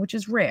something, which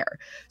is rare.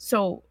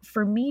 So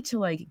for me to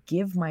like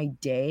give my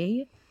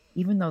day,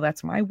 even though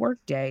that's my work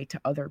day,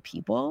 to other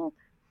people,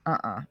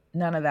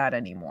 none of that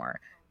anymore.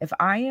 If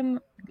I am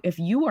if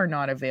you are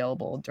not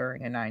available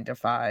during a 9 to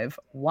 5,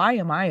 why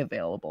am I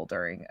available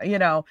during,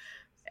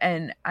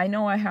 and I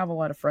know I have a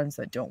lot of friends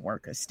that don't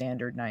work a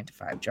standard 9 to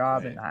 5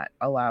 job, and Right. that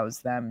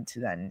allows them to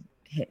then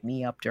hit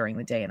me up during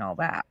the day and all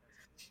that.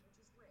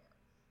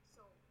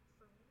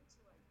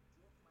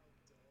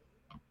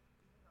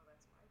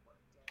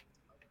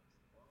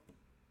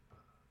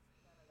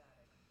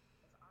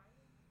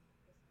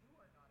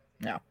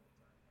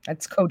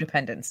 That's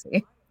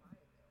codependency.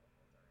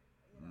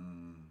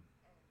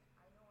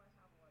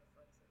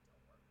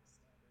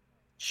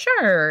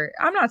 Sure,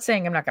 I'm not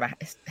saying I'm not gonna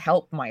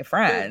help my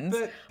friends,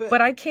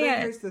 but I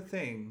can't. Here's the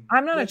thing.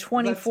 I'm not a Let's be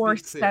clear,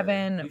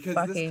 24/7 because this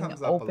fucking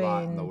comes up a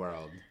lot in the open.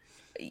 world.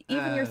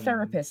 Even your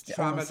therapist only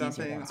Trauma sees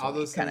you dumping, once a all week,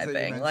 those kind things of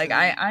that you thing. Like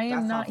mentioned, I am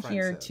that's not not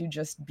here friendship. to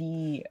just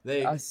be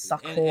Like, a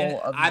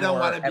suckhole of I don't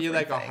want want to be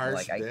like a harsh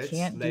Like I bitch.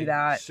 can't like, do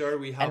that. Sure,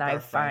 we help And I our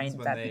friends find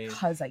when that they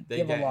because I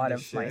give a get lot into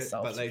of shit,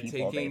 myself but to like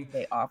people, taking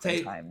they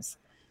oftentimes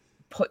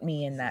put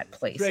me in that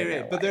place in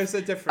their right. But life. there's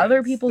a difference.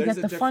 Other people There's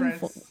get a the fun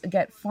difference.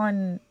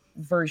 fun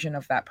version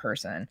of that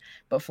person,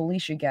 but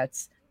Felicia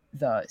gets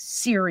the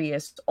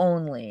serious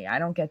only. I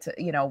don't get to,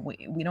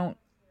 we don't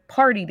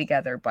party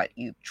together, but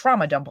you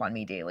trauma dump on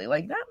me daily.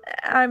 Like that,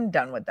 I'm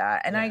done with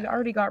that. And I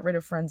already got rid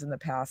of friends in the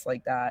past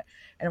like that.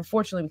 And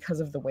unfortunately, because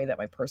of the way that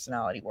my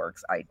personality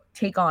works, I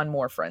take on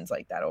more friends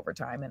like that over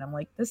time. And I'm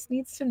like, this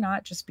needs to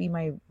not just be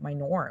my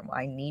norm.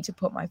 I need to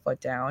put my foot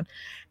down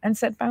and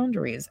set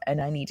boundaries.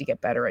 And I need to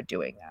get better at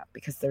doing that,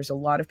 because there's a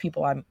lot of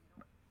people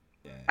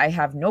I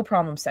have no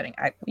problem setting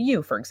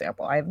you, for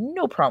example. I have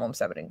no problem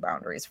setting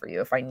boundaries for you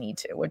if I need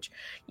to, which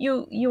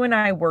you and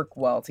I work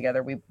well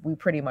together. We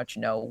pretty much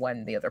know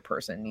when the other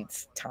person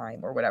needs time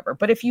or whatever.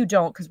 But if you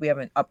don't, because we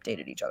haven't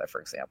updated each other, for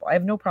example, I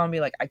have no problem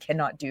being like, I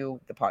cannot do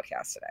the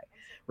podcast today.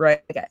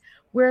 Right. Okay.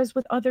 Whereas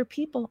with other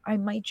people, I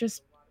might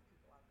just,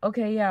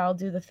 okay, yeah, I'll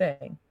do the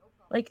thing.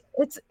 Like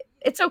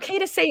it's okay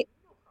to say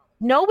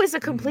no is a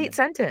complete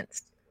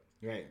sentence.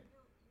 Right.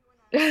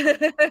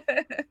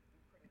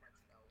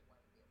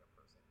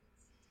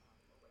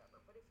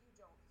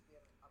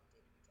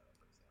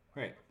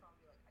 Right.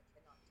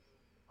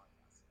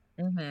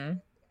 Mm-hmm.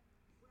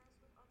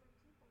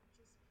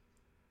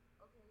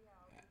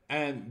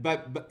 And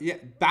but yeah,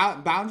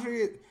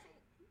 boundary.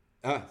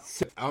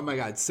 Oh my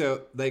god!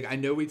 So like, I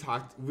know we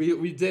talked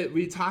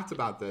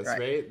about this,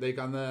 right? Like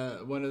on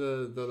one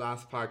of the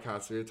last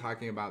podcasts, we were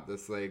talking about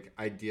this like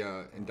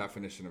idea and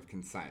definition of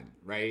consent,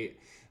 right?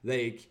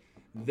 Like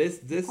this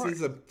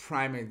is a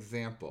prime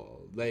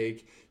example.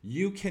 Like,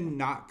 you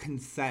cannot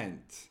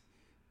consent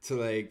to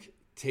like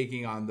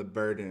taking on the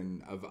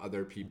burden of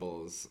other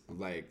people's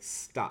like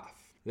stuff.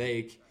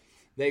 Like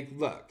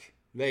look,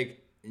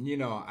 like, I'm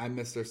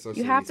Mr. Socialista.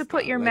 You have to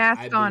put your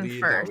mask on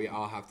first. We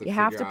all have to. You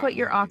have to put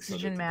your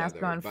oxygen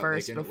mask on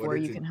first before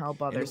you can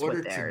help others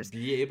with theirs.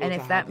 And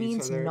if that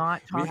means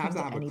not talking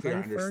to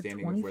anybody for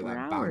 24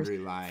 hours,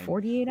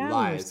 48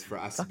 hours, for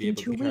us fucking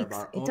 2 weeks,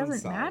 it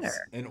doesn't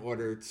matter. In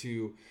order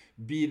to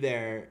be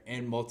there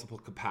in multiple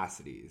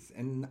capacities,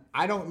 and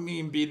I don't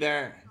mean be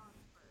there.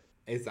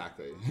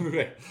 Exactly.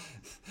 Right.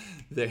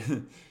 There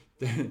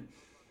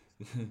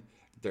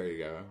you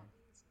go.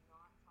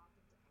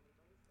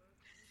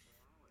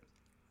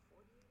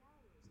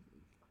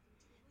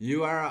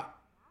 You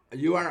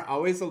are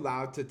always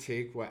allowed to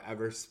take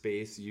whatever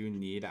space you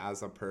need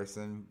as a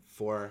person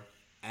for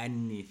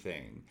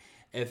anything.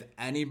 If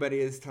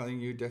anybody is telling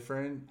you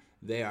different,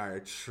 they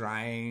are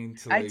trying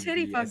to like,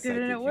 titty be fucked it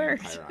and it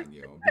worked on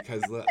you.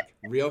 Because look,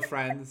 real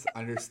friends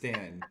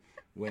understand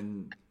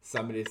when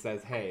somebody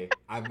says, "Hey,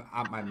 I'm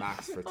at my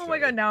max for today." Oh my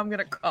god, now I'm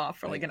gonna cough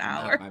for like an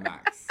hour. I'm at my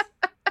max.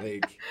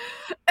 Like,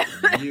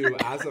 you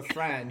as a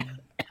friend,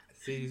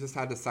 see, you just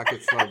had to suck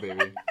it slow,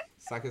 baby.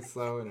 Suck it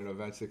slow, and it'll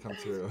eventually come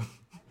through.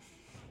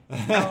 Oh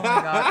my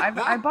god,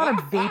 I bought a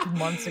vape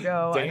months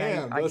ago.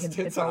 Damn, and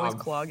it's always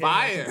clogging.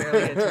 I can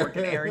barely get to work,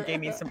 and Aaron gave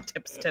me some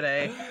tips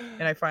today,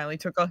 and I finally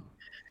took a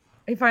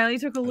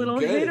little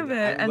hit of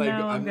it, and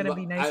now I'm gonna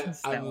be nice and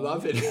stoned. I'm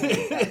loving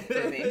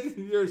it.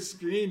 Your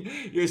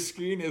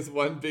screen is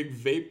one big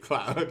vape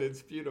cloud.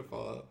 It's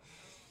beautiful.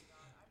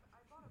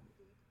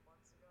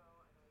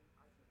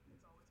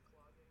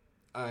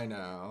 I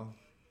know.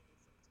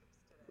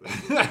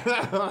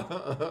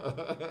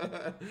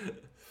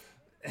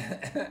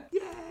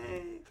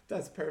 Yay!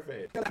 That's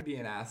perfect. Gotta be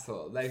an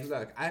asshole. Like,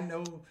 look, I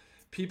know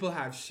people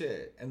have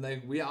shit, and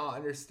like, we all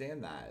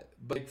understand that.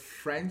 But like,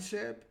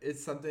 friendship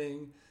is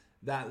something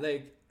that,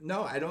 like,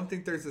 no, I don't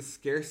think there's a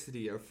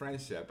scarcity of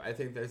friendship. I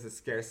think there's a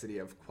scarcity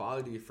of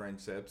quality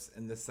friendships,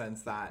 in the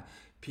sense that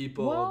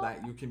people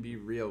that you can be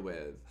real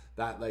with,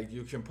 that like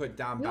you can put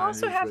down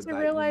boundaries. You also have with, to that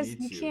realize you,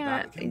 you need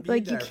can't to,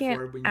 you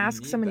can't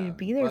ask somebody to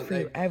be there for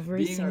you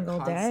every single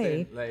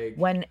day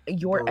when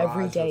your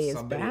every day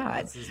is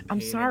bad.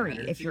 I'm sorry,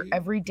 if your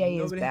every day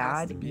is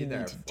bad, you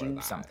need to do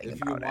something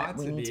about it.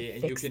 We need to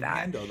fix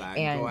that.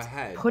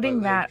 And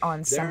putting that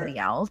on somebody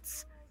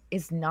else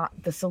is not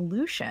the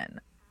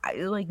solution.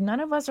 Like, none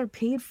of us are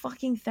paid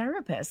fucking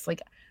therapists.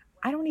 Like,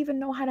 I don't even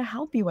know how to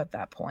help you at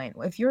that point.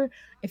 If your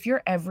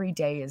every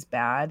day is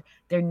bad,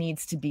 there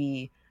needs to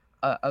be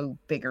a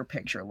bigger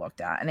picture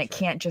looked at. And it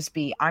can't just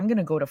be, I'm going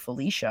to go to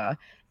Felicia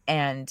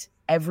and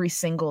every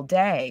single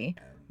day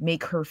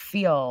make her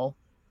feel,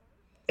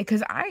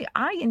 because I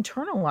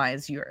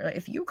internalize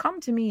if you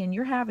come to me and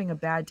you're having a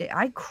bad day,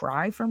 I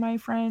cry for my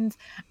friends.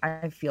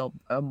 I feel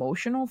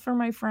emotional for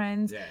my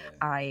friends. Yeah.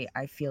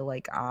 I feel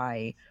like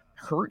I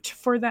hurt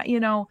for that,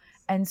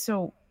 and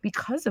so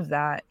because of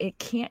that, it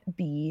can't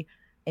be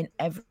an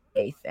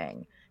everyday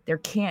thing. There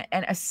can't,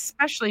 and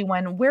especially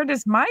when, where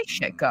does my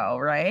shit go,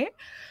 right?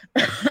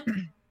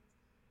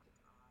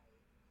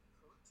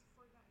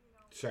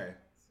 Sure.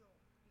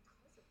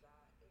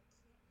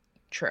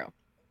 True.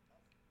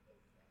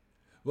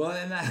 Well,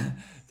 and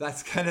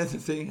that's kind of the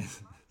thing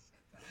is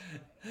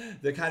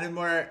the kind of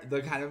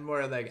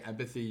more like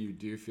empathy you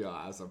do feel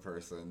as a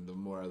person, the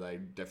more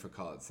like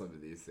difficult some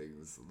of these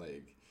things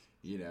like,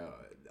 you know,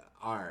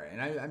 are.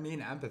 And I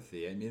mean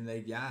empathy. I mean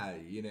like, yeah,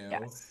 you know,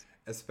 Yes.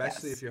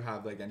 especially Yes. if you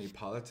have like any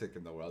politic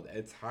in the world,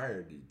 it's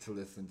hard to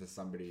listen to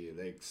somebody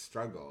like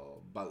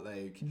struggle, but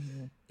like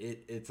Mhm.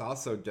 it's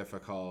also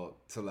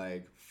difficult to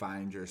like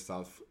find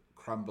yourself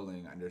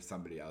crumbling under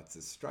somebody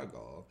else's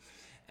struggle.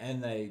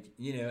 And like,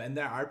 you know, and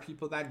there are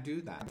people that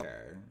do that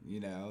there, you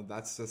know,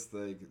 that's just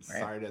like, Right.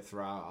 sorry to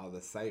throw out all the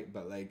sight,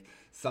 but like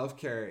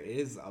self-care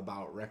is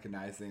about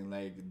recognizing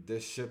like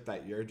this ship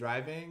that you're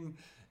driving,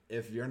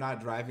 if you're not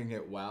driving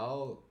it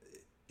well,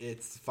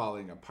 it's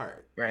falling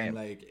apart. Right. And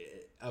like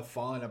a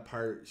falling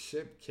apart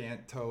ship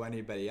can't tow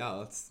anybody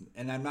else.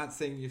 And I'm not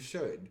saying you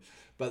should,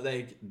 but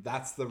like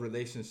that's the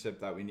relationship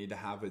that we need to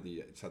have with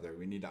each other.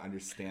 We need to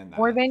understand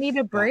Or that they need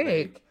a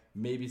break. like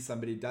maybe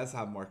somebody does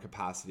have more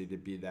capacity to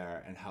be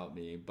there and help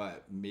me,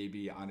 but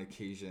maybe on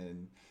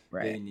occasion they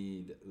Right.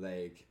 need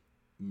like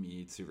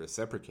me to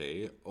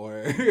reciprocate,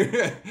 or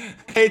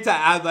hate to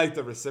add like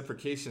the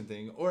reciprocation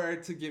thing, or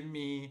to give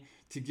me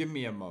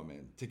a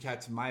moment to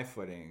catch my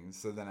footing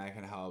so then I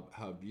can help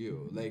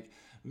you. Mhm. Like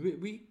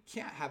we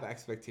can't have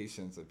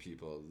expectations of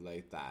people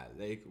like that.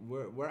 Like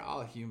we're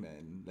all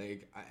human.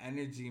 Like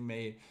energy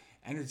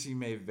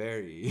may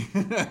vary,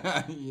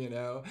 you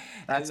know,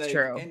 and That's like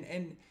true.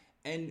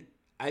 and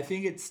I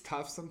think it's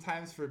tough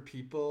sometimes for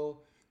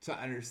people to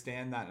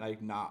understand that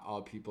like not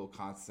all people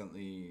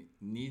constantly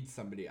need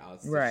somebody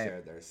else to Right.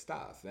 share their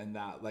stuff, and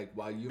that like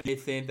while you may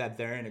think that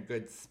they're in a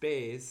good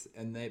space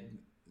and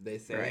they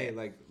say, hey, Right.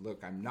 like,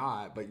 look, I'm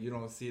not, but you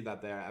don't see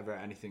that there ever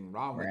anything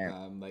wrong with Right.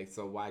 them, like,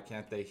 so why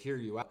can't they hear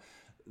you out?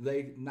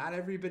 Like not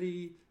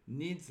everybody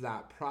needs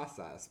that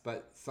process,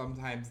 but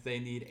sometimes they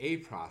need a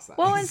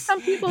Well, and process. some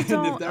people And if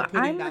don't. they're putting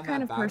I'm the down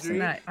kind that of person boundary,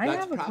 that I that's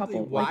have a probably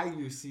couple, like, why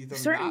you see them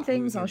certain not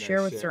things I'll losing their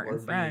share with shit certain or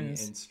being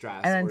friends, in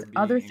stress and or then being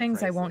other in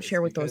things I won't crisis,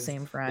 share with those because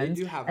same they friends,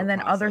 do have a and then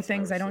other process that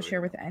things was I don't sorted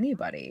share with out.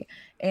 anybody.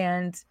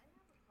 And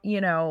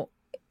you know,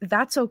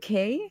 that's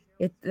okay.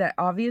 It that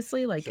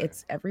obviously, like, Sure.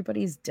 it's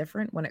everybody's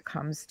different when it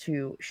comes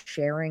to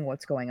sharing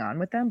what's going on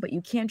with them, but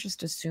you can't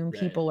just assume Right.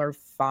 people are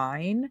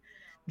fine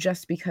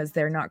just because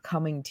they're not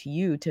coming to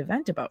you to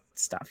vent about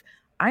stuff.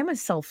 I'm a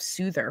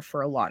self-soother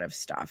for a lot of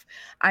stuff.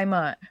 I'm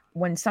a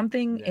When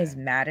something Yeah. is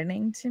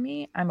maddening to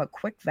me, I'm a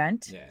quick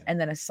vent Yeah. and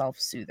then a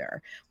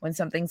self-soother. When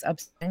something's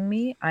upsetting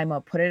me, I'm a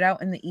put it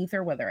out in the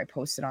ether, whether I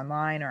post it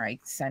online or I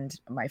send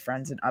my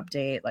friends an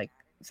update, like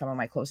some of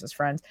my closest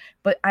friends,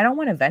 but I don't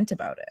want to vent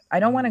about it. I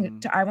don't want Mm-hmm.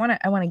 to I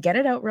want to get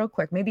it out real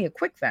quick, maybe a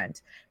quick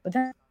vent, but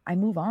then I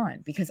move on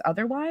because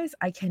otherwise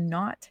I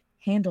cannot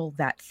handle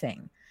that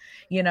thing.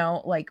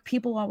 Like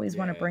people always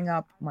want to Yeah. bring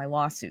up my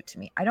lawsuit to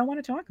me. I don't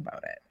want to talk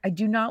about it. I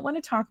do not want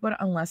to talk about it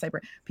unless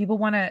people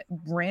want to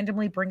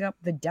randomly bring up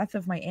the death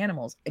of my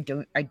animals.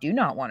 I do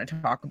not want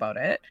to talk about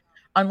it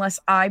unless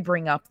I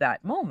bring up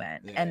that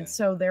moment. Yeah. And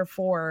so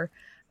therefore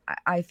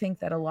I think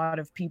that a lot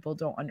of people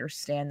don't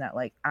understand that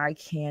like I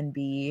can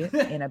be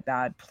in a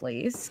bad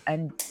place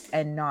and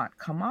not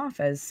come off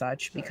as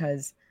such Sure.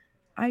 because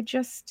I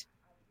just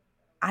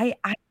I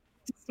have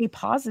to stay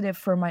positive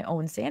for my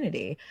own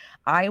sanity.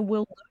 I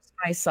will lose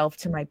myself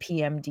to my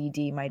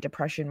PMDD, my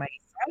depression, my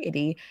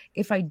anxiety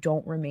if I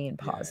don't remain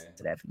Yeah.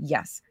 positive.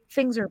 Yes,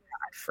 things are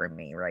bad for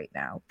me right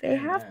now. They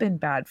have been Amen.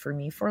 bad for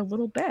me for a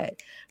little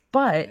bit,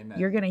 but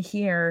you're Amen. going to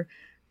hear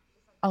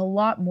a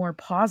lot more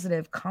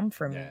positive come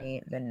from Yeah.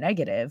 me than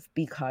negative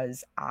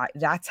because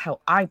that's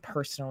how I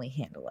personally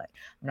handle it.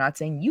 I'm not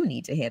saying you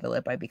need to handle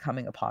it by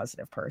becoming a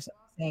positive person.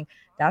 I'm saying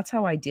that's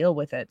how I deal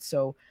with it.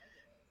 So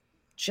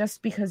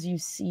just because you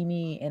see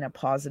me in a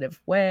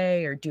positive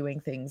way or doing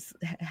things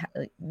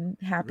like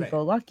happy Right.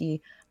 go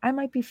lucky, I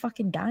might be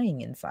fucking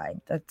dying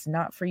inside. That's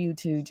not for you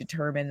to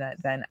determine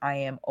that then I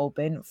am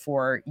open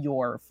for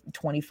your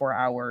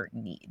 24-hour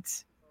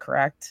needs,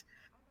 correct?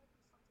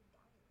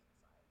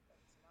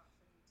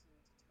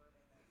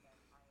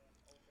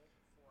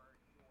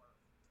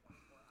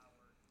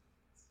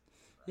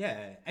 Yeah.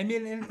 I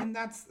mean, and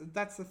that's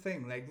the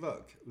thing. Like,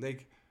 look,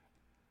 like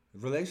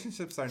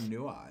relationships are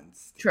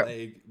nuanced. True.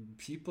 Like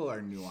people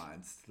are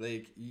nuanced.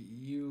 Like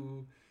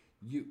you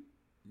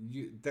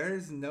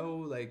there's no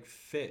like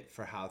fit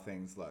for how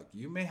things look.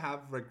 You may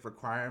have like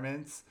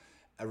requirements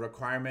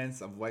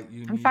of what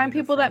you And need find in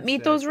a people that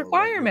meet those friendship or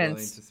what you're willing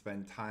requirements. to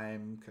spend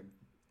time.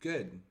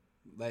 Good.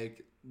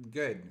 Like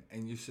good,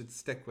 and you should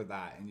stick with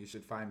that, and you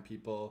should find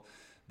people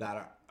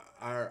that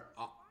are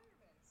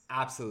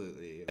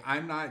absolutely.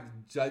 I'm not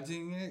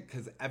judging it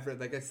because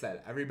like I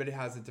said, everybody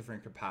has a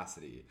different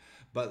capacity.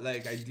 But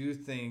like I do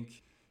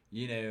think,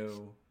 you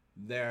know,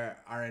 there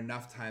are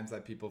enough times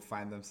that people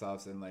find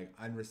themselves in like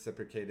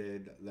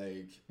unreciprocated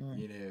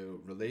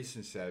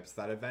relationships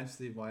that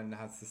eventually one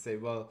has to say,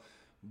 well,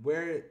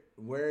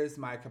 where is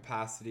my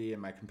capacity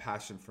and my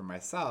compassion for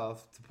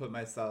myself to put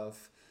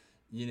myself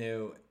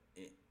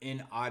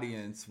in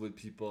audience with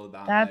people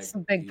that That's a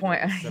big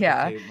point.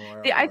 Yeah.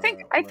 more, I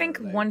think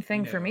one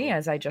thing for me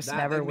is I just that,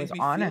 never like, was make me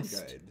feel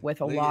honest good.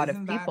 with a Like, lot of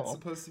isn't that people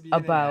supposed to be in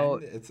an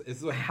about end?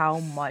 It's like, how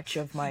much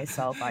of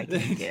myself I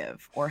can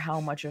give, or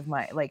how much of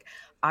my, like,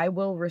 I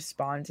will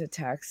respond to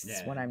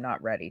texts when Yeah. I'm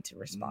not ready to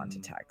respond to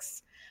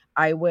texts.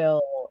 I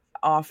will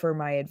offer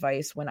my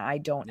advice when I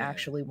don't Yeah.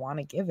 actually want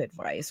to give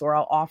advice, or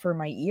I'll offer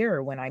my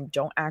ear when I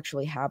don't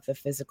actually have the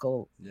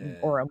physical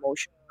or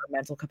emotional or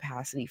mental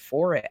capacity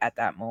for it at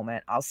that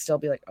moment. I'll still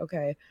be like,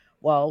 okay,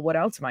 well, what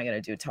else am I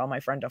going to do? Tell my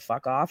friend to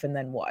fuck off, and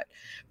then what?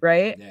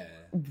 Right? Yeah.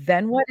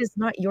 Then what is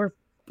not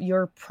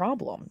your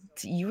problem?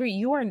 You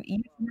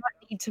do not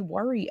need to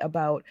worry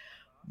about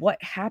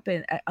what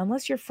happened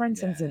unless your friend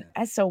sends an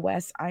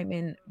SOS, I'm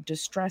in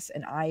distress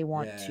and I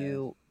want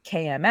to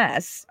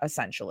KMS,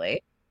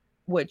 essentially,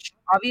 which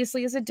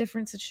obviously is a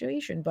different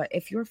situation. But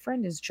if your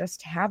friend is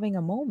just having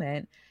a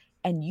moment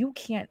and you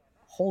can't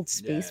hold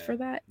space for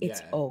that,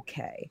 it's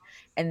okay.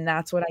 And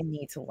that's what I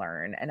need to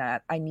learn. And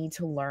I need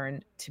to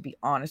learn to be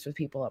honest with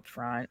people up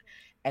front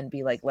and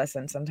be like,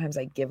 listen, sometimes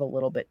I give a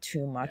little bit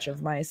too much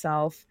of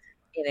myself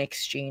in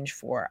exchange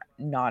for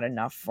not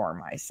enough for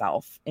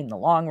myself in the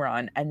long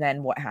run. And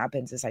then what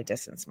happens is I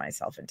distance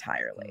myself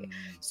entirely.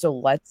 So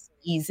let's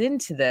ease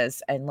into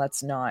this and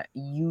let's not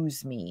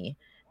use me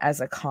as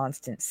a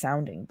constant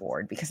sounding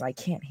board, because I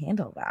can't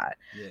handle that.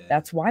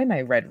 That's why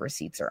my red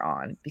receipts are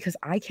on, because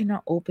I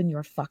cannot open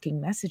your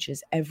fucking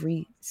messages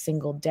every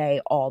single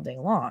day, all day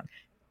long.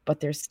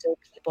 But there's still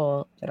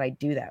people that I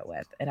do that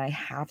with, and I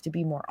have to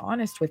be more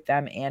honest with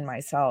them and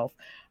myself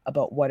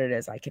about what it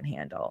is I can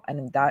handle.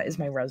 And that is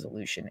my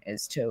resolution,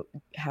 is to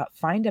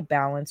find a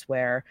balance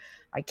where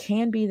I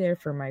can be there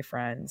for my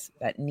friends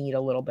that need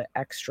a little bit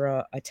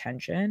extra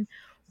attention,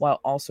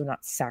 while also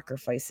not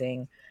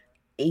sacrificing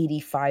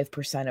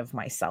 85% of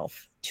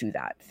myself to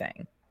that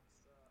thing.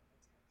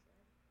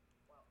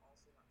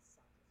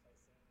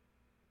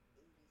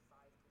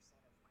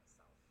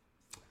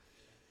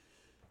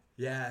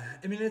 Yeah,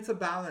 I mean, it's a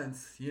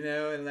balance,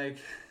 and like,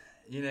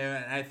 and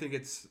I think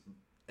it's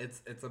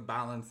a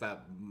balance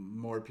that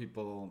more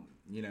people,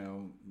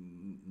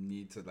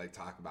 need to like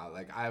talk about.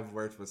 Like, I've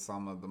worked with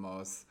some of the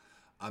most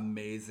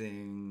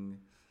amazing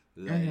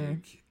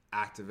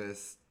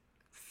activist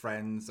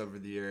friends over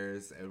the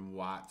years and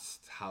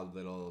watched how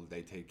little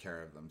they take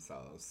care of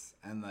themselves.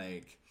 And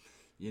like,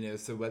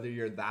 so whether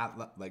you're that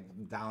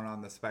like down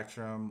on the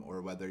spectrum,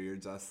 or whether you're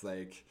just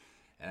like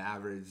an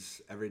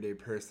average everyday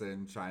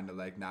person trying to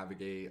like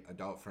navigate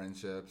adult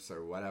friendships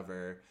or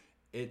whatever,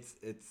 it's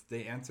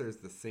the answer is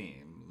the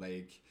same.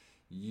 Like,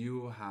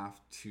 you have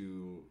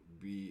to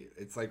be,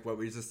 it's like what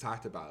we just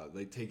talked about,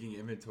 like taking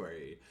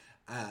inventory.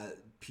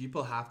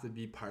 People have to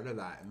be part of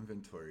that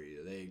inventory,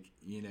 like,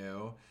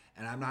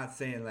 and I'm not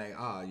saying like,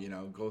 oh,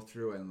 go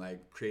through and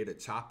like create a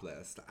chop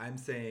list. I'm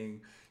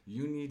saying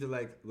you need to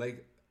like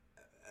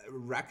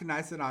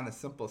recognize it on a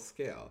simple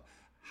scale.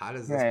 How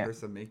does this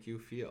person make you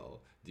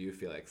feel? Do you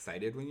feel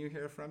excited when you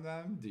hear from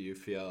them? Do you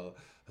feel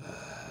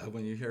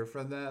when you hear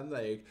from them?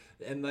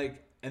 And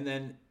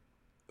then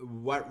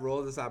what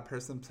role does that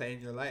person play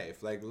in your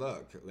life? Like,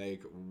 look,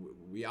 like,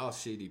 we all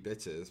shady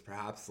bitches.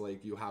 Perhaps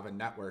like you have a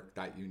network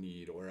that you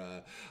need, or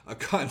a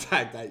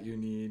contact that you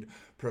need,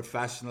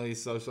 professionally,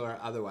 social, or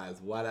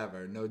otherwise,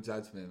 whatever. No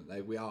judgment.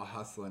 Like, we all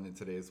hustling in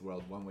today's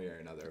world one way or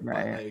another.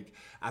 But like,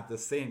 at the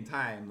same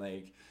time,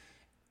 like,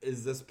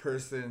 is this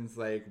person's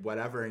like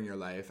whatever in your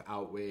life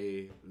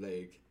outweigh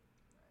like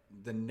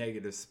the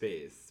negative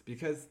space?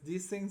 Because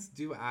these things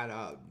do add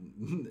up.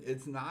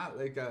 It's not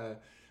like a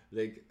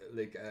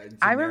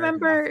I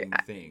remember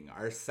thing.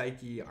 Our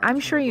psyche, I'm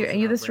sure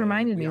this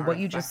reminded me, what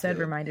you just said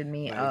reminded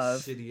me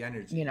of shitty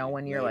energy,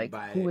 when you're like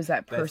who was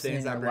that person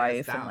in your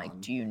life, and like,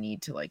 do you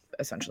need to like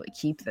essentially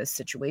keep this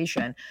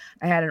situation?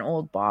 I had an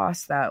old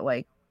boss that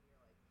like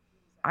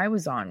I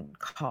was on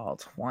call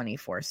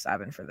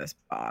 24/7 for this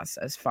boss.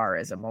 As far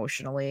as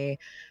emotionally,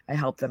 I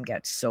helped them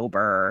get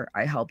sober.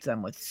 I helped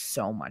them with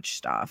so much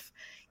stuff.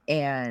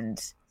 And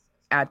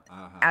at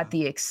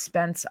the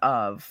expense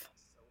of,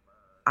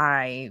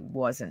 I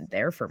wasn't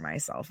there for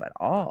myself at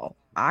all.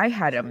 I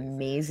had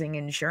amazing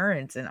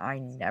insurance and I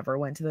never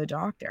went to the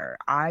doctor.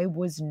 I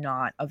was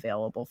not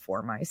available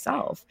for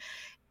myself.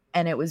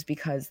 And it was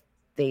because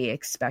they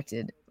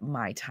expected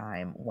my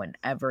time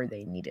whenever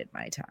they needed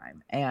my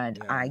time. And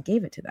I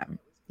gave it to them,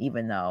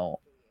 even though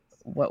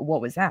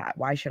what was that?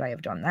 Why should I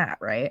have done that?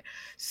 Right.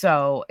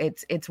 So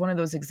it's one of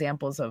those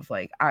examples of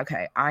like,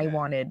 okay, I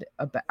wanted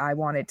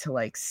to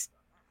like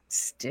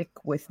stick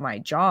with my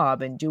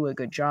job and do a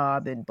good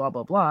job and blah,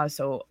 blah, blah.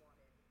 So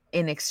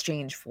in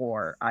exchange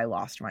for, I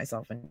lost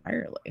myself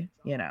entirely,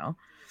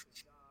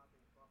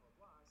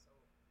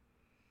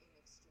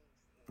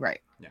 Right.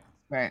 Yeah.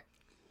 Right.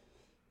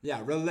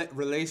 Yeah,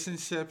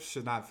 relationships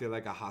should not feel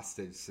like a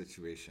hostage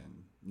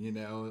situation, you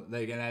know?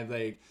 Like, and I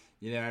like,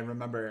 you know, I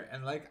remember,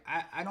 and like,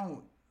 I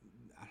don't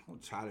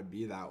try to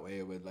be that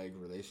way with like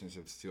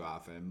relationships too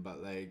often,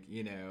 but like,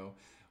 you know,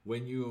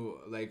 when you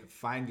like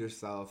find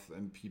yourself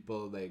and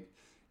people like,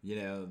 you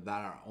know,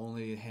 that are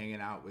only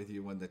hanging out with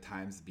you when the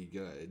times be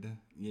good,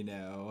 you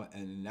know,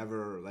 and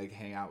never like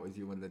hang out with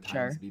you when the times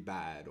Sure. be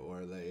bad,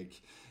 or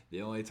like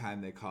the only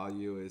time they call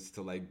you is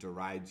to like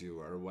deride you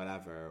or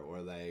whatever,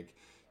 or like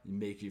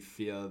make you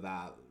feel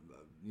that,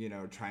 you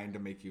know, trying to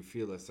make you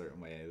feel a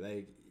certain way.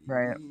 Like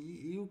Right.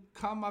 you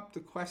come up to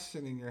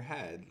question in your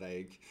head,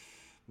 like,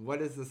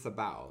 what is this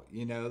about?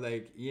 You know,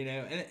 like, you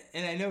know,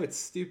 and I know it's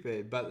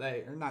stupid, but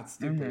like, or not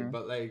stupid, Mm-hmm.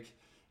 but like,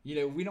 you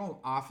know, we don't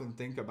often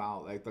think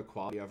about like the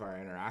quality of our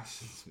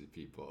interactions with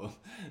people,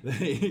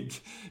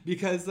 like,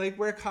 because like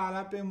we're caught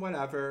up in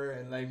whatever,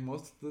 and like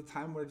most of the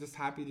time we're just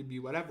happy to be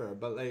whatever.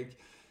 But like,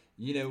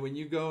 you know, when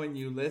you go and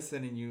you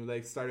listen and you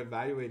like start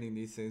evaluating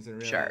these things and Sure.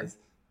 realize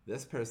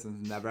this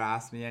person's never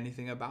asked me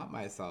anything about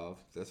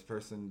myself. This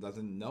person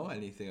doesn't know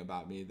anything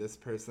about me. This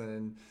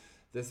person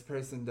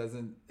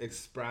doesn't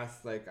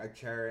express like a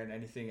care in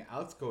anything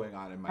else going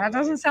on in my That doesn't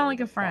life, sound or like the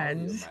a quality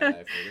friend. of my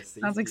life, or the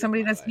Sounds like safety of somebody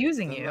my that's life.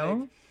 using Then like,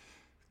 you.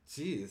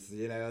 geez,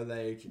 you know,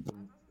 like,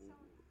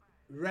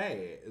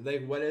 right,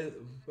 like what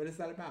is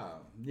that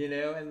about? You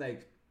know, and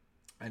like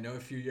I know a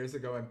few years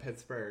ago in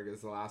Pittsburgh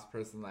is the last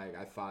person like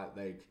I thought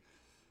like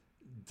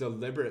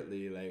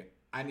deliberately like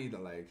I need to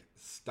like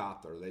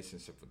stop the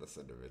relationship with this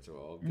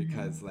individual Mm-hmm.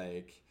 because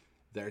like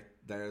they're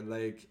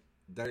like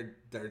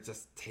they're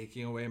just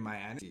taking away my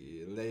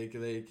energy, like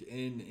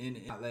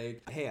in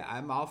like, hey,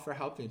 I'm all for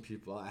helping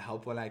people. I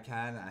help when I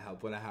can. I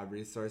help when I have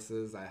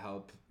resources. I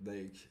help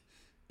like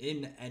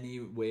in any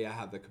way I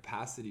have the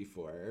capacity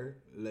for,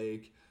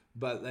 like,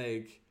 but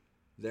like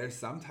there's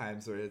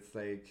sometimes where it's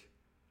like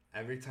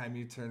every time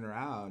you turn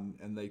around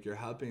and like you're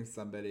helping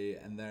somebody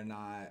and they're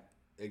not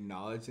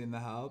acknowledging the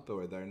help,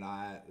 or they're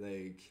not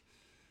like,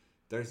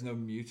 there's no Right.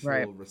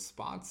 mutual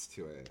response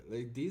to it.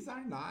 Like, these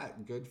are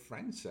not good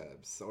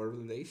friendships or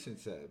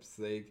relationships.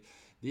 Like,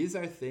 these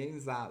are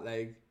things that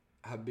like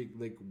have been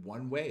like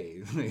one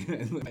way.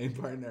 And my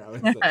partner, I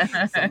was like,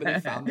 somebody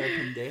found their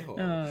pendejo,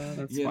 Oh,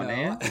 that's you funny.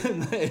 know.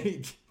 And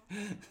like,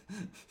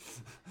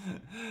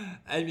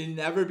 I mean,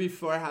 never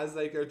before has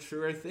like a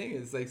truer thing.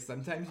 It's like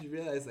sometimes you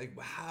realize like,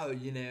 wow,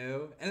 you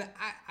know. And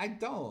I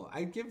don't,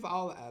 I give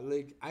all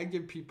like, I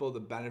give people the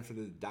benefit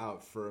of the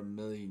doubt for a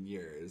million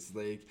years,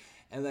 like,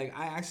 and like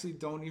I actually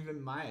don't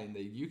even mind.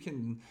 Like, you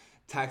can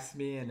text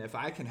me, and if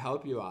I can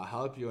help you, I'll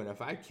help you, and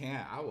if I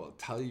can't, I will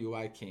tell you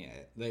I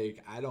can't.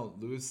 Like, I don't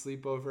lose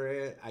sleep over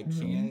it. I Mm-hmm.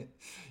 can't,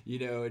 you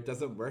know, it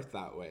doesn't work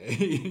that way.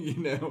 You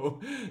know,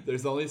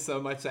 there's only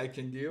so much I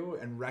can do,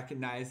 and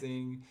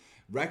recognizing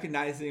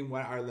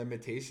what our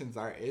limitations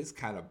are is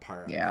kind of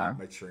part of Yeah. that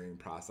maturing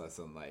process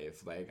in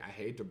life. Like, I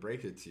hate to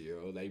break it to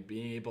you, like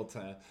being able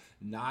to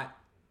not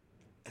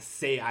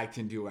say I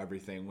can do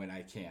everything when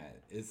I can't.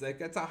 It's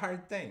like, it's a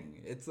hard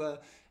thing. It's a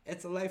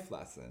life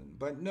lesson,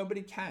 but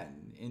nobody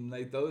can. And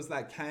like those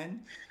that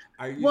can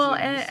are Well, usually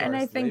and I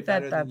resourced way think that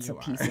better than that's a you are.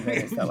 piece of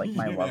it is that like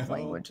my You love know?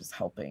 language is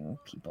helping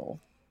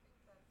people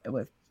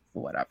with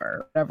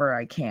whatever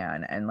I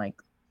can. And like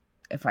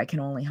if I can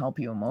only help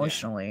you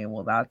Yeah. emotionally,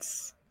 well,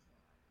 that's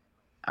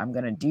I'm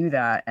going to do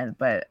that. And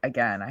but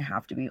again, I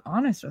have to be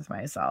honest with Yeah.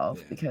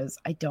 myself because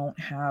I don't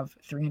have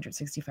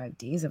 365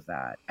 days of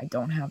that. I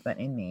don't have that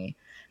in me.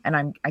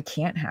 And I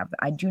can't have that.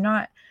 I do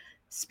not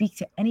speak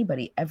to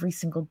anybody every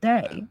single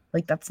Yeah. day.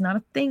 Like that's not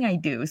a thing I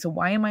do. So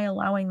why am I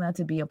allowing that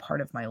to be a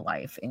part of my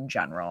life in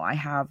general? I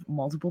have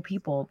multiple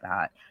people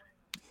that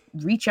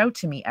reach out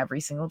to me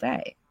every single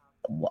day.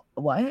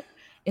 What?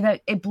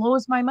 It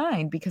blows my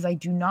mind because I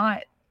do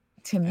not.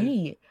 To And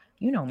me,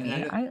 you know and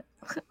me. I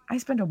I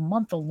spent a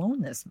month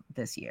alone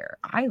this year.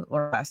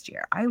 Or last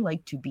year. I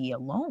like to be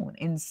alone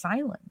in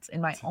silence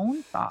in my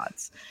own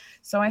thoughts.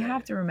 So I have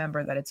right. to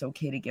remember that it's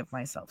okay to give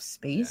myself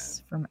Yeah.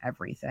 space from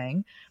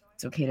everything.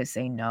 It's okay to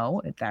say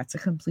no if that's a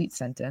complete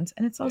sentence,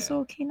 and it's Yeah. also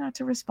okay not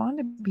to respond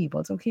to people.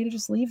 It's okay to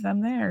just leave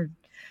them there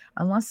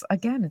unless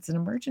again it's an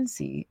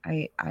emergency.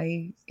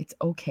 It's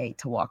okay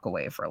to walk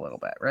away for a little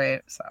bit,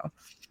 right? So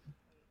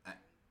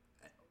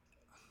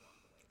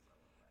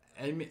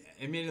I,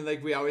 I mean,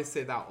 like we always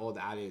say that old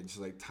adage,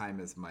 like time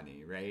is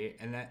money, right?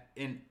 And that,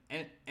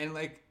 and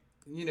like,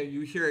 you know,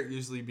 you hear it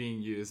usually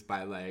being used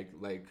by like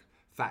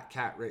fat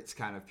cat rich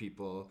kind of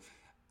people.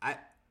 I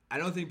I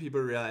don't think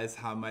people realize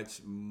how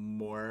much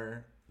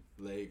more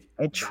like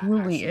it that truly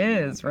actually means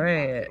is, than right?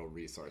 capital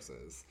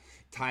resources.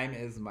 Time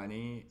is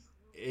money.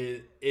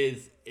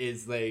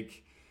 Is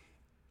like,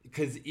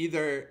 because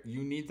either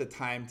you need the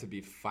time to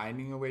be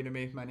finding a way to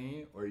make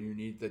money, or you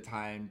need the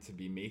time to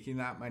be making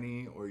that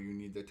money, or you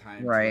need the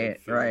time to like Right,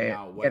 figuring right.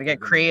 out Gotta what you're get gonna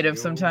creative do in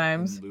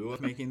sometimes. lieu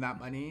of making that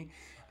money.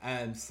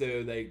 And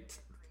so like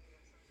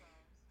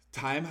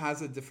time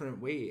has a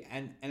different weight,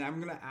 and I'm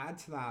gonna add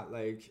to that,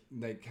 like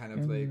kind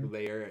of like Hmm.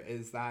 layer,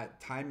 is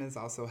that time is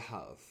also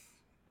health.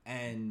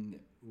 and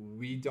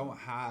we don't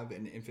have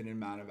an infinite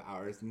amount of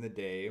hours in the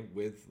day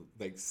with,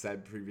 like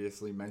said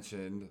previously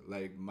mentioned,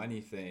 like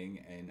money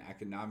thing and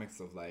economics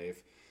of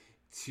life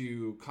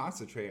to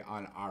concentrate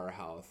on our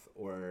health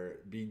or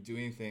be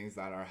doing things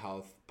that are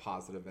health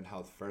positive and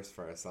health first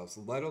for ourselves,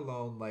 let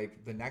alone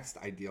like the next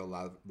ideal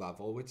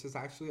level, which is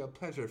actually a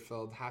pleasure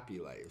filled happy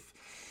life.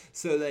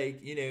 So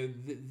like, you know,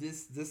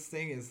 this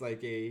thing is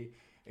like a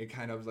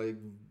kind of like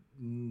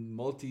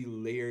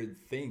multi-layered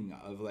thing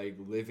of like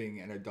living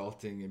and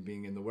adulting and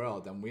being in the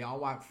world, and we all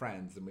want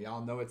friends, and we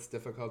all know it's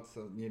difficult.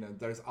 So, you know,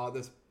 there's all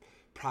this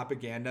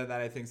propaganda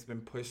that I think's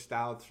been pushed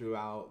out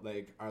throughout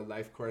like our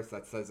life course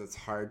that says it's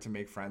hard to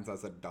make friends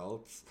as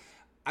adults.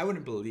 I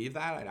wouldn't believe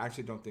that. I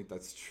actually don't think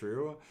that's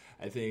true.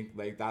 I think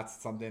like that's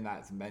something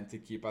that's meant to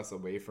keep us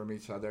away from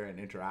each other and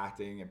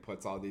interacting, and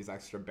puts all these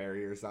extra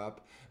barriers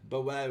up.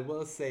 But what I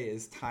will say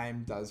is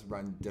time does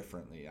run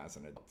differently as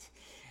an adult.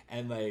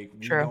 And like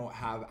we True. don't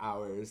have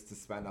hours to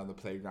spend on the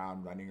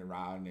playground running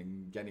around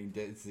and getting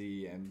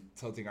dizzy and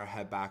tilting our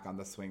head back on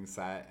the swing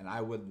set. And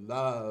I would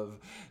love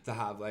to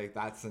have like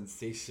that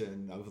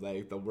sensation of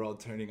like the world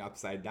turning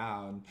upside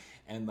down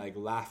and like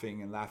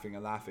laughing and laughing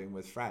and laughing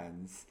with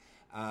friends.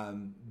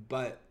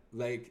 But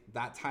like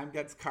that time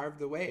gets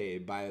carved away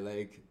by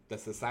like the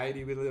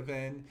society we live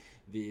in,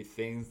 the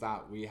things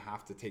that we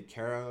have to take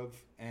care of,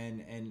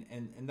 and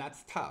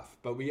that's tough.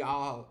 But we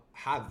all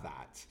have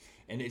that.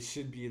 And it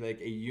should be like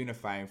a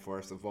unifying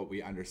force of what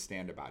we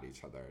understand about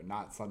each other,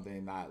 not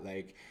something that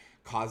like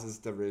causes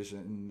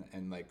division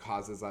and like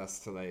causes us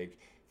to like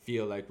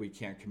feel like we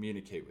can't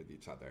communicate with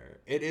each other.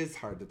 It is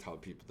hard to tell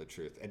people the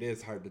truth. It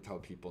is hard to tell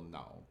people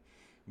no.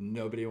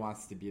 Nobody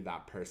wants to be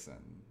that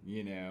person,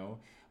 you know?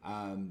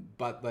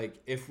 But like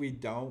if we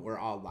don't, we're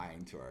all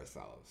lying to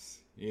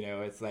ourselves. You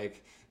know, it's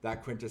like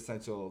that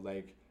quintessential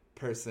like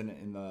person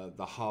in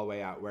the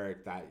hallway at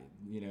work that,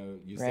 you know,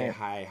 you say Right.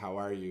 hi, how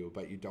are you,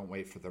 but you don't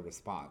wait for the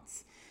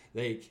response.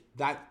 Like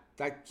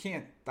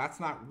that's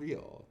not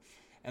real.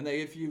 And like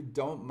if you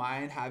don't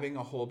mind having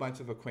a whole bunch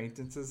of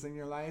acquaintances in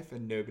your life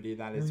and nobody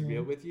that is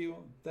real with you,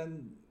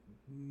 then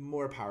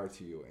more power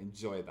to you.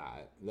 Enjoy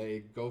that.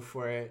 Like go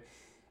for it.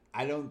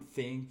 I don't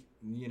think,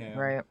 you know,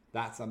 Right.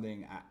 that's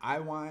something I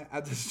want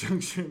at this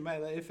juncture in my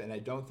life, and I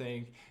don't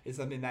think it's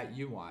something that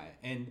you want.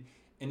 And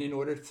in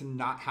order to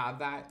not have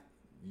that,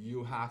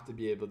 you have to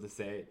be able to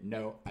say,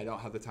 no, I don't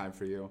have the time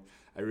for you.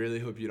 I really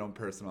hope you don't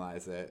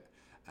personalize it,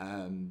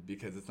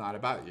 because it's not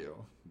about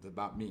you. It's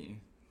about me.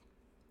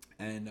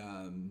 And,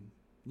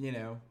 you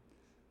know,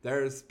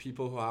 there's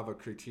people who have a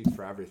critique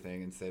for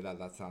everything and say that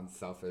that sounds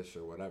selfish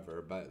or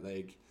whatever, but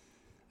like,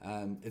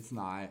 it's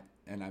not.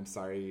 And I'm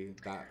sorry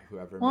that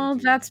whoever Well,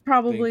 made you that's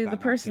probably think the that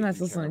not person that's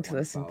taking care listening of to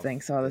this and oneself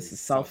thinks, oh, this is is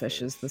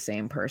selfish, is selfish. the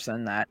same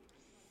person that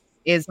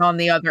is on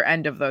the other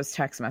end of those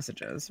text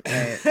messages,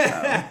 right?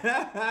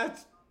 So,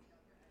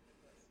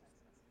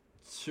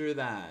 True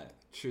that.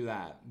 True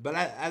that. But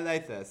I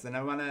like this, and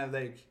I want to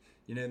like,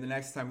 you know, the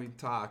next time we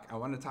talk, I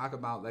want to talk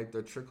about like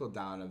the trickle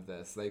down of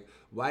this. Like,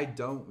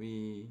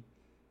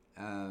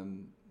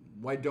 um,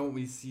 why don't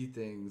we see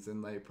things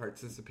and like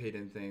participate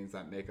in things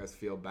that make us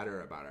feel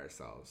better about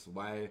ourselves?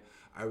 Why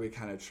are we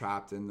kind of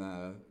trapped in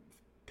the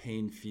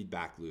pain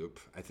feedback loop?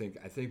 I think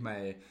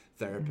my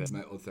therapist,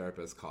 my old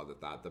therapist, called it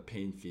that, the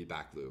pain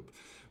feedback loop,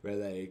 where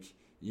like,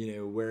 you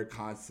know, we're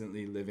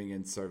constantly living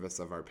in service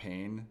of our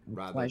pain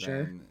rather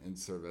pleasure. than in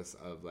service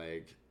of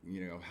like,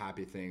 you know,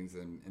 happy things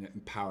and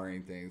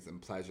empowering things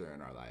and pleasure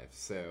in our life.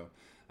 So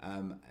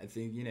I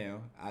think, you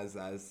know, as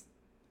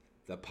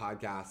the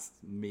podcast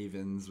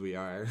mavens we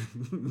are,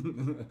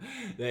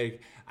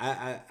 like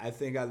I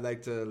think I'd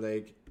like to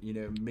like, you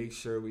know, make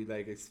sure we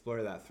like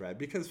explore that thread,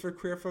 because for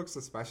queer folks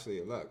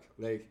especially, look,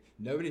 like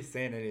nobody's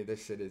saying any of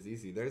this shit is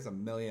easy. There's a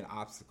million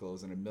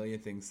obstacles and a million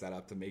things set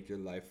up to make your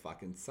life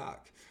fucking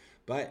suck.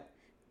 But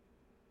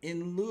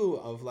in lieu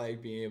of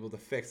like being able to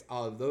fix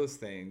all of those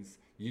things,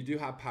 you do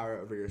have power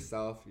over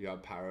yourself. You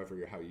have power over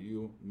how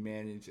you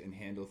manage and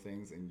handle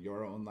things in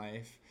your own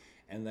life.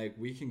 And like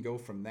we can go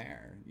from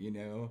there, you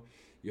know.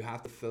 You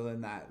have to fill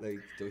in that like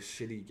those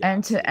shitty gaps.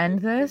 And to with, end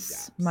like, big this,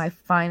 gaps. my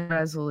final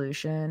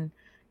resolution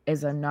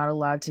is I'm not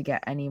allowed to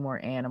get any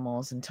more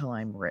animals until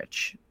I'm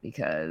rich,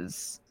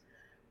 because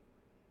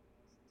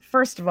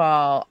first of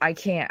all, I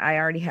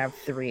already have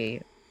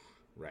 3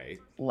 right.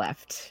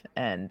 left,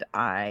 and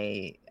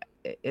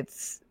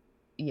it's,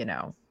 you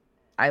know,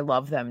 I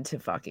love them to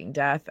fucking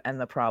death, and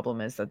the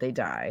problem is that they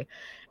die,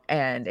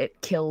 and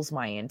it kills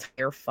my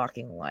entire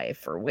fucking life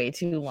for way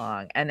too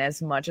long. And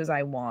as much as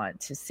I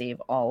want to save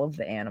all of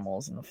the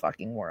animals in the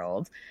fucking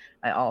world,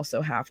 I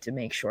also have to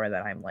make sure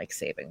that I'm like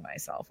saving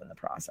myself in the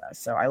process.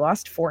 So I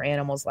lost 4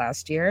 animals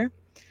last year.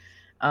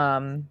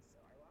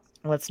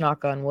 Let's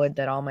knock on wood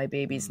that all my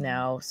babies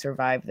now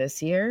survive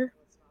this year,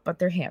 but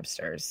they're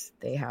hamsters.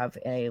 They have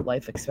a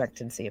life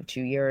expectancy of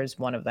 2 years.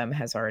 One of them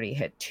has already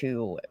hit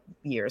 2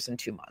 years and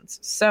 2 months.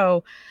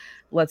 So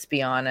let's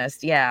be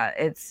honest. Yeah,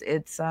 it's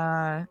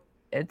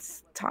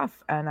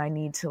tough, and I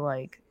need to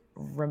like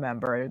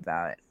remember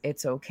that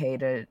it's okay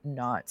to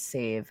not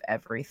save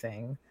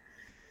everything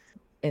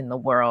in the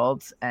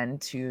world and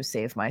to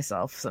save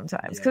myself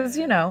sometimes, because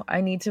you know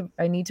I need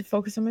to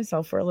focus on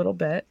myself for a little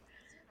bit,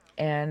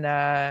 and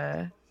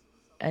then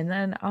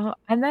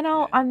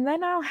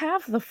I'll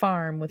have the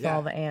farm with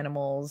all the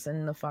animals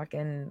and the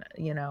fucking,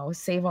 you know,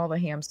 save all the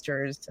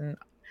hamsters and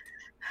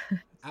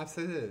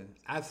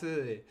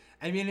Absolutely.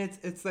 I mean,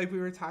 it's like we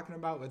were talking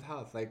about with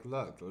health. Like,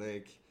 look,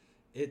 like,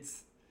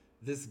 it's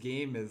this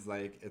game is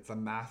like it's a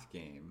math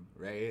game,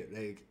 right?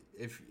 Like,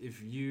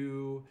 if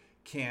you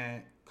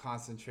can't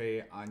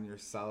concentrate on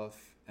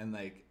yourself and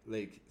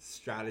like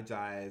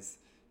strategize,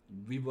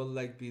 we will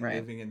like be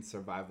living in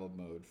survival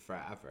mode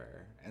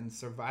forever, and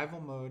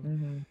survival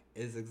mode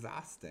is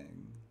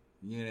exhausting,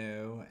 you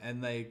know.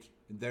 And like,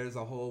 there's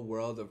a whole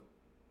world of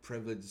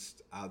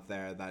privileged out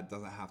there that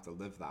doesn't have to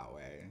live that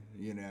way,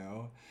 you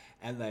know.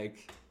 And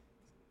like,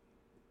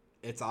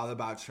 it's all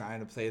about trying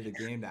to play the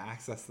game to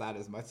access that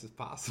as much as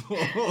possible.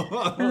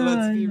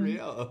 Let's be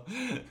real.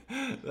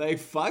 Like,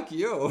 fuck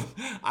you.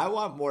 I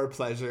want more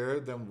pleasure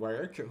than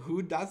work.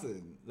 Who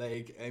doesn't?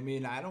 Like, I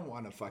mean, I don't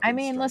want to fucking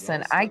struggle.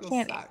 Listen, I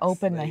can't sucks.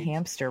 open like, the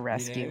hamster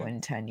rescue, you know? in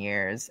 10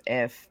 years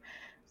if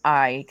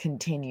I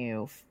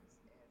continue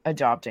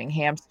adopting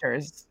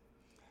hamsters.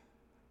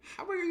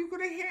 How are you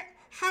gonna handle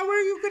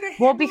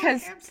Well,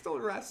 because a hamster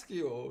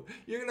rescue?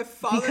 You're gonna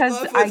fall because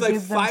in love I with like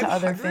give them to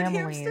other 500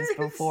 families hamsters?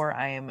 before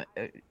I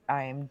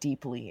am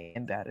deeply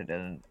embedded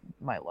in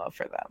my love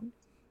for them.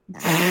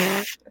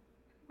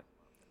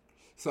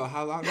 So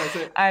how long does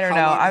it? I don't know.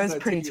 how long I does was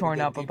that pretty take you to torn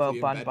get up about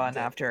deeply Bun embedded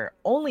Bun in?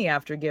 only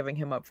after giving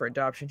him up for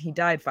adoption. He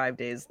died 5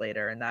 days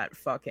later, and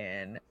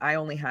I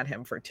only had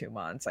him for 2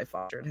 months. I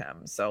fostered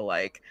him, so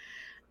like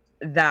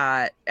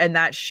I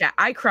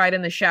cried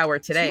in the shower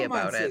today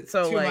about it.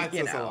 So 2 like, months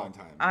you is a know, long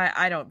time.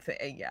 I don't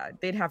think,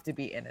 they'd have to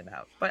be in and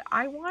out. But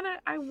I want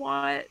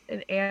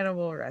an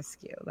animal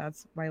rescue.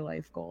 That's my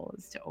life goal,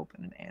 is to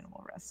open an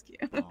animal rescue.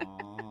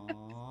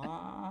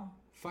 Aww.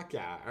 Fuck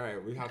yeah. All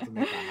right, we have to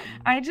make that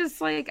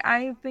happen.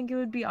 I think it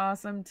would be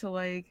awesome to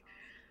like,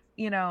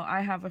 you know,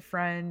 I have a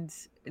friend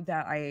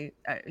that I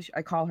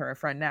call her a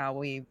friend now.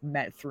 We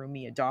met through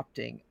me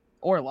adopting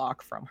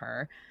Orlock from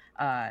her.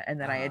 And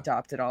then I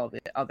adopted all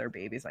the other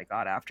babies I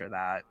got after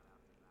that.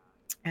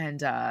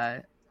 And,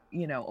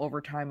 you know,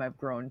 over time I've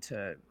grown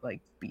to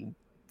like be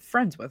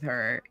friends with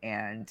her,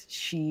 and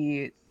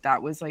that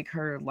was like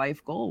her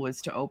life goal,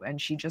 was to open, and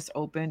she just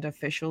opened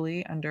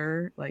officially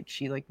under, like,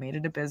 she like made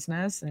it a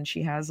business, and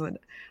she has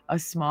a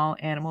small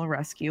animal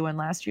rescue, and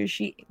last year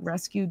she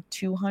rescued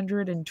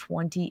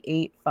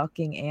 228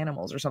 fucking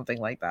animals or something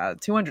like that,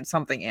 200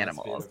 something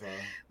animals.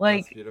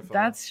 Like,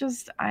 that's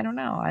just, I don't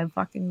know, I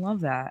fucking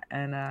love that.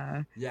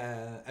 And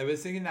yeah, I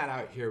was thinking that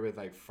out here with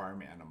like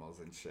farm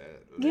animals and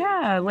shit. Like,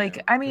 yeah, like,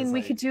 know, I mean,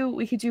 we like,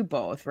 could do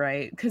both,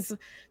 right? Because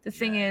the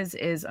thing is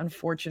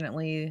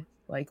unfortunately,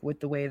 like with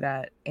the way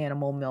that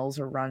animal mills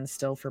are run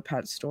still for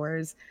pet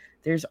stores,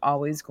 there's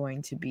always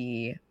going to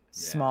be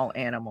small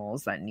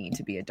animals that need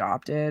to be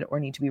adopted or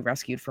need to be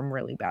rescued from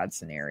really bad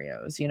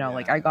scenarios. You know,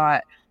 like I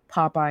got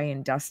Popeye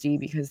and Dusty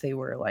because they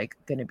were like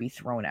going to be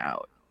thrown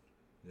out.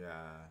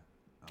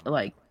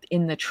 Like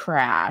in the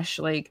trash.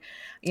 Like,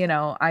 you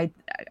know, I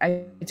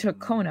took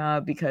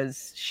Kona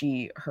because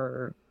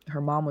her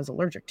mom was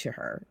allergic to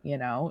her, you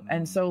know?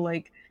 And so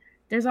like,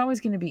 there's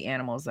always going to be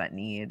animals that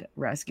need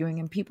rescuing,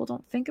 and people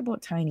don't think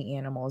about tiny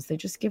animals. They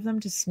just give them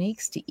to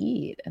snakes to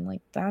eat. And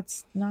like,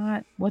 that's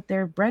not what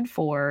they're bred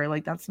for.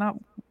 Like, that's not,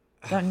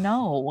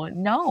 no,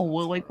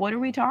 like, what are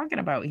we talking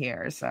about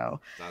here? So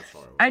that's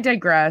horrible. I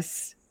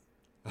digress.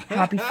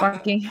 Happy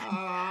fucking,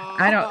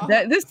 I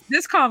don't,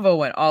 this convo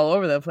went all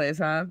over the place,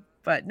 huh?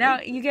 But now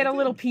you get a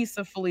little piece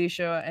of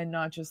Felicia and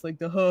not just like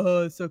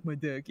the suck my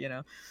dick, you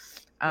know?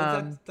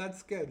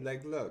 That's good.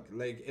 Like, look,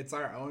 like, it's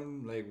our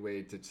own like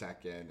way to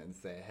check in and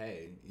say,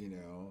 hey, you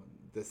know,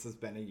 this has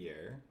been a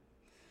year,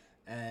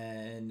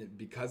 and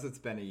because it's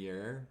been a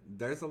year,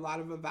 there's a lot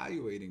of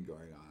evaluating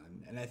going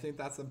on, and I think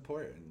that's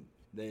important.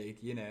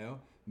 Like, you know,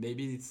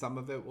 maybe some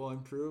of it will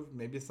improve,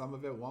 maybe some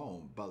of it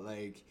won't, but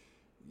like,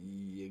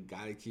 you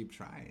gotta keep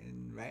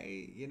trying,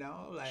 right? You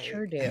know, like,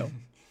 sure do.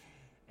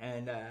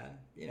 And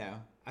you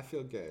know, I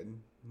feel good.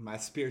 My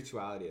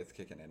spirituality is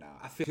kicking in now.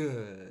 I feel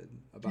good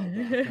about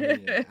the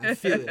upcoming year. I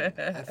feel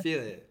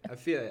it. I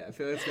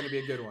feel it's gonna be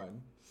a good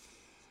one.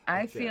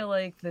 I feel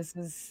like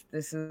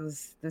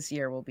this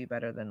year will be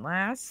better than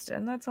last,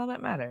 and that's all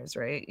that matters,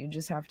 right? You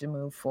just have to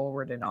move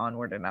forward and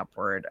onward and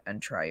upward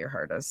and try your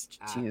hardest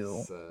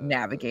to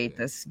navigate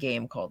this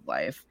game called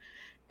life.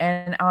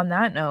 And on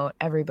that note,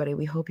 everybody,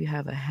 we hope you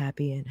have a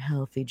happy and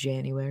healthy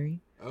January.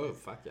 Oh,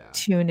 fuck yeah.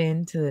 Tune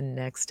in to the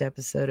next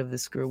episode of The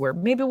Screw, where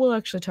maybe we'll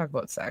actually talk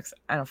about sex.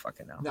 I don't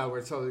fucking know. No,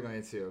 we're totally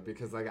going to,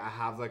 because like I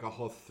have like a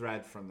whole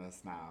thread from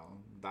this now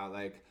that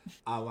like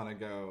I want to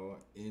go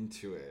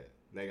into it.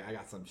 Like, I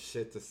got some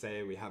shit to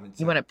say. We haven't.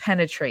 You want to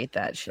penetrate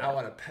that shit. I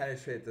want to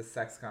penetrate the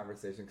sex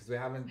conversation because we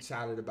haven't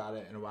chatted about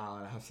it in a while,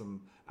 and I have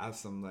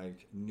some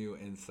like new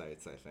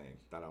insights, I think,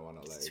 that I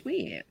want to like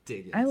sweet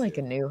dig into.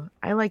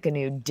 I like a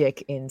new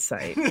dick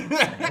insight.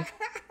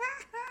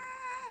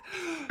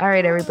 All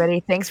right,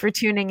 everybody. Thanks for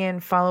tuning in.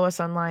 Follow us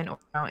online. Or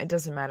no, it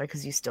doesn't matter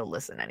because you still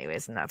listen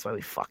anyways, and that's why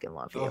we fucking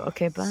love you. Oh,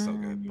 Okay, bye. so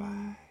good.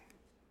 Bye.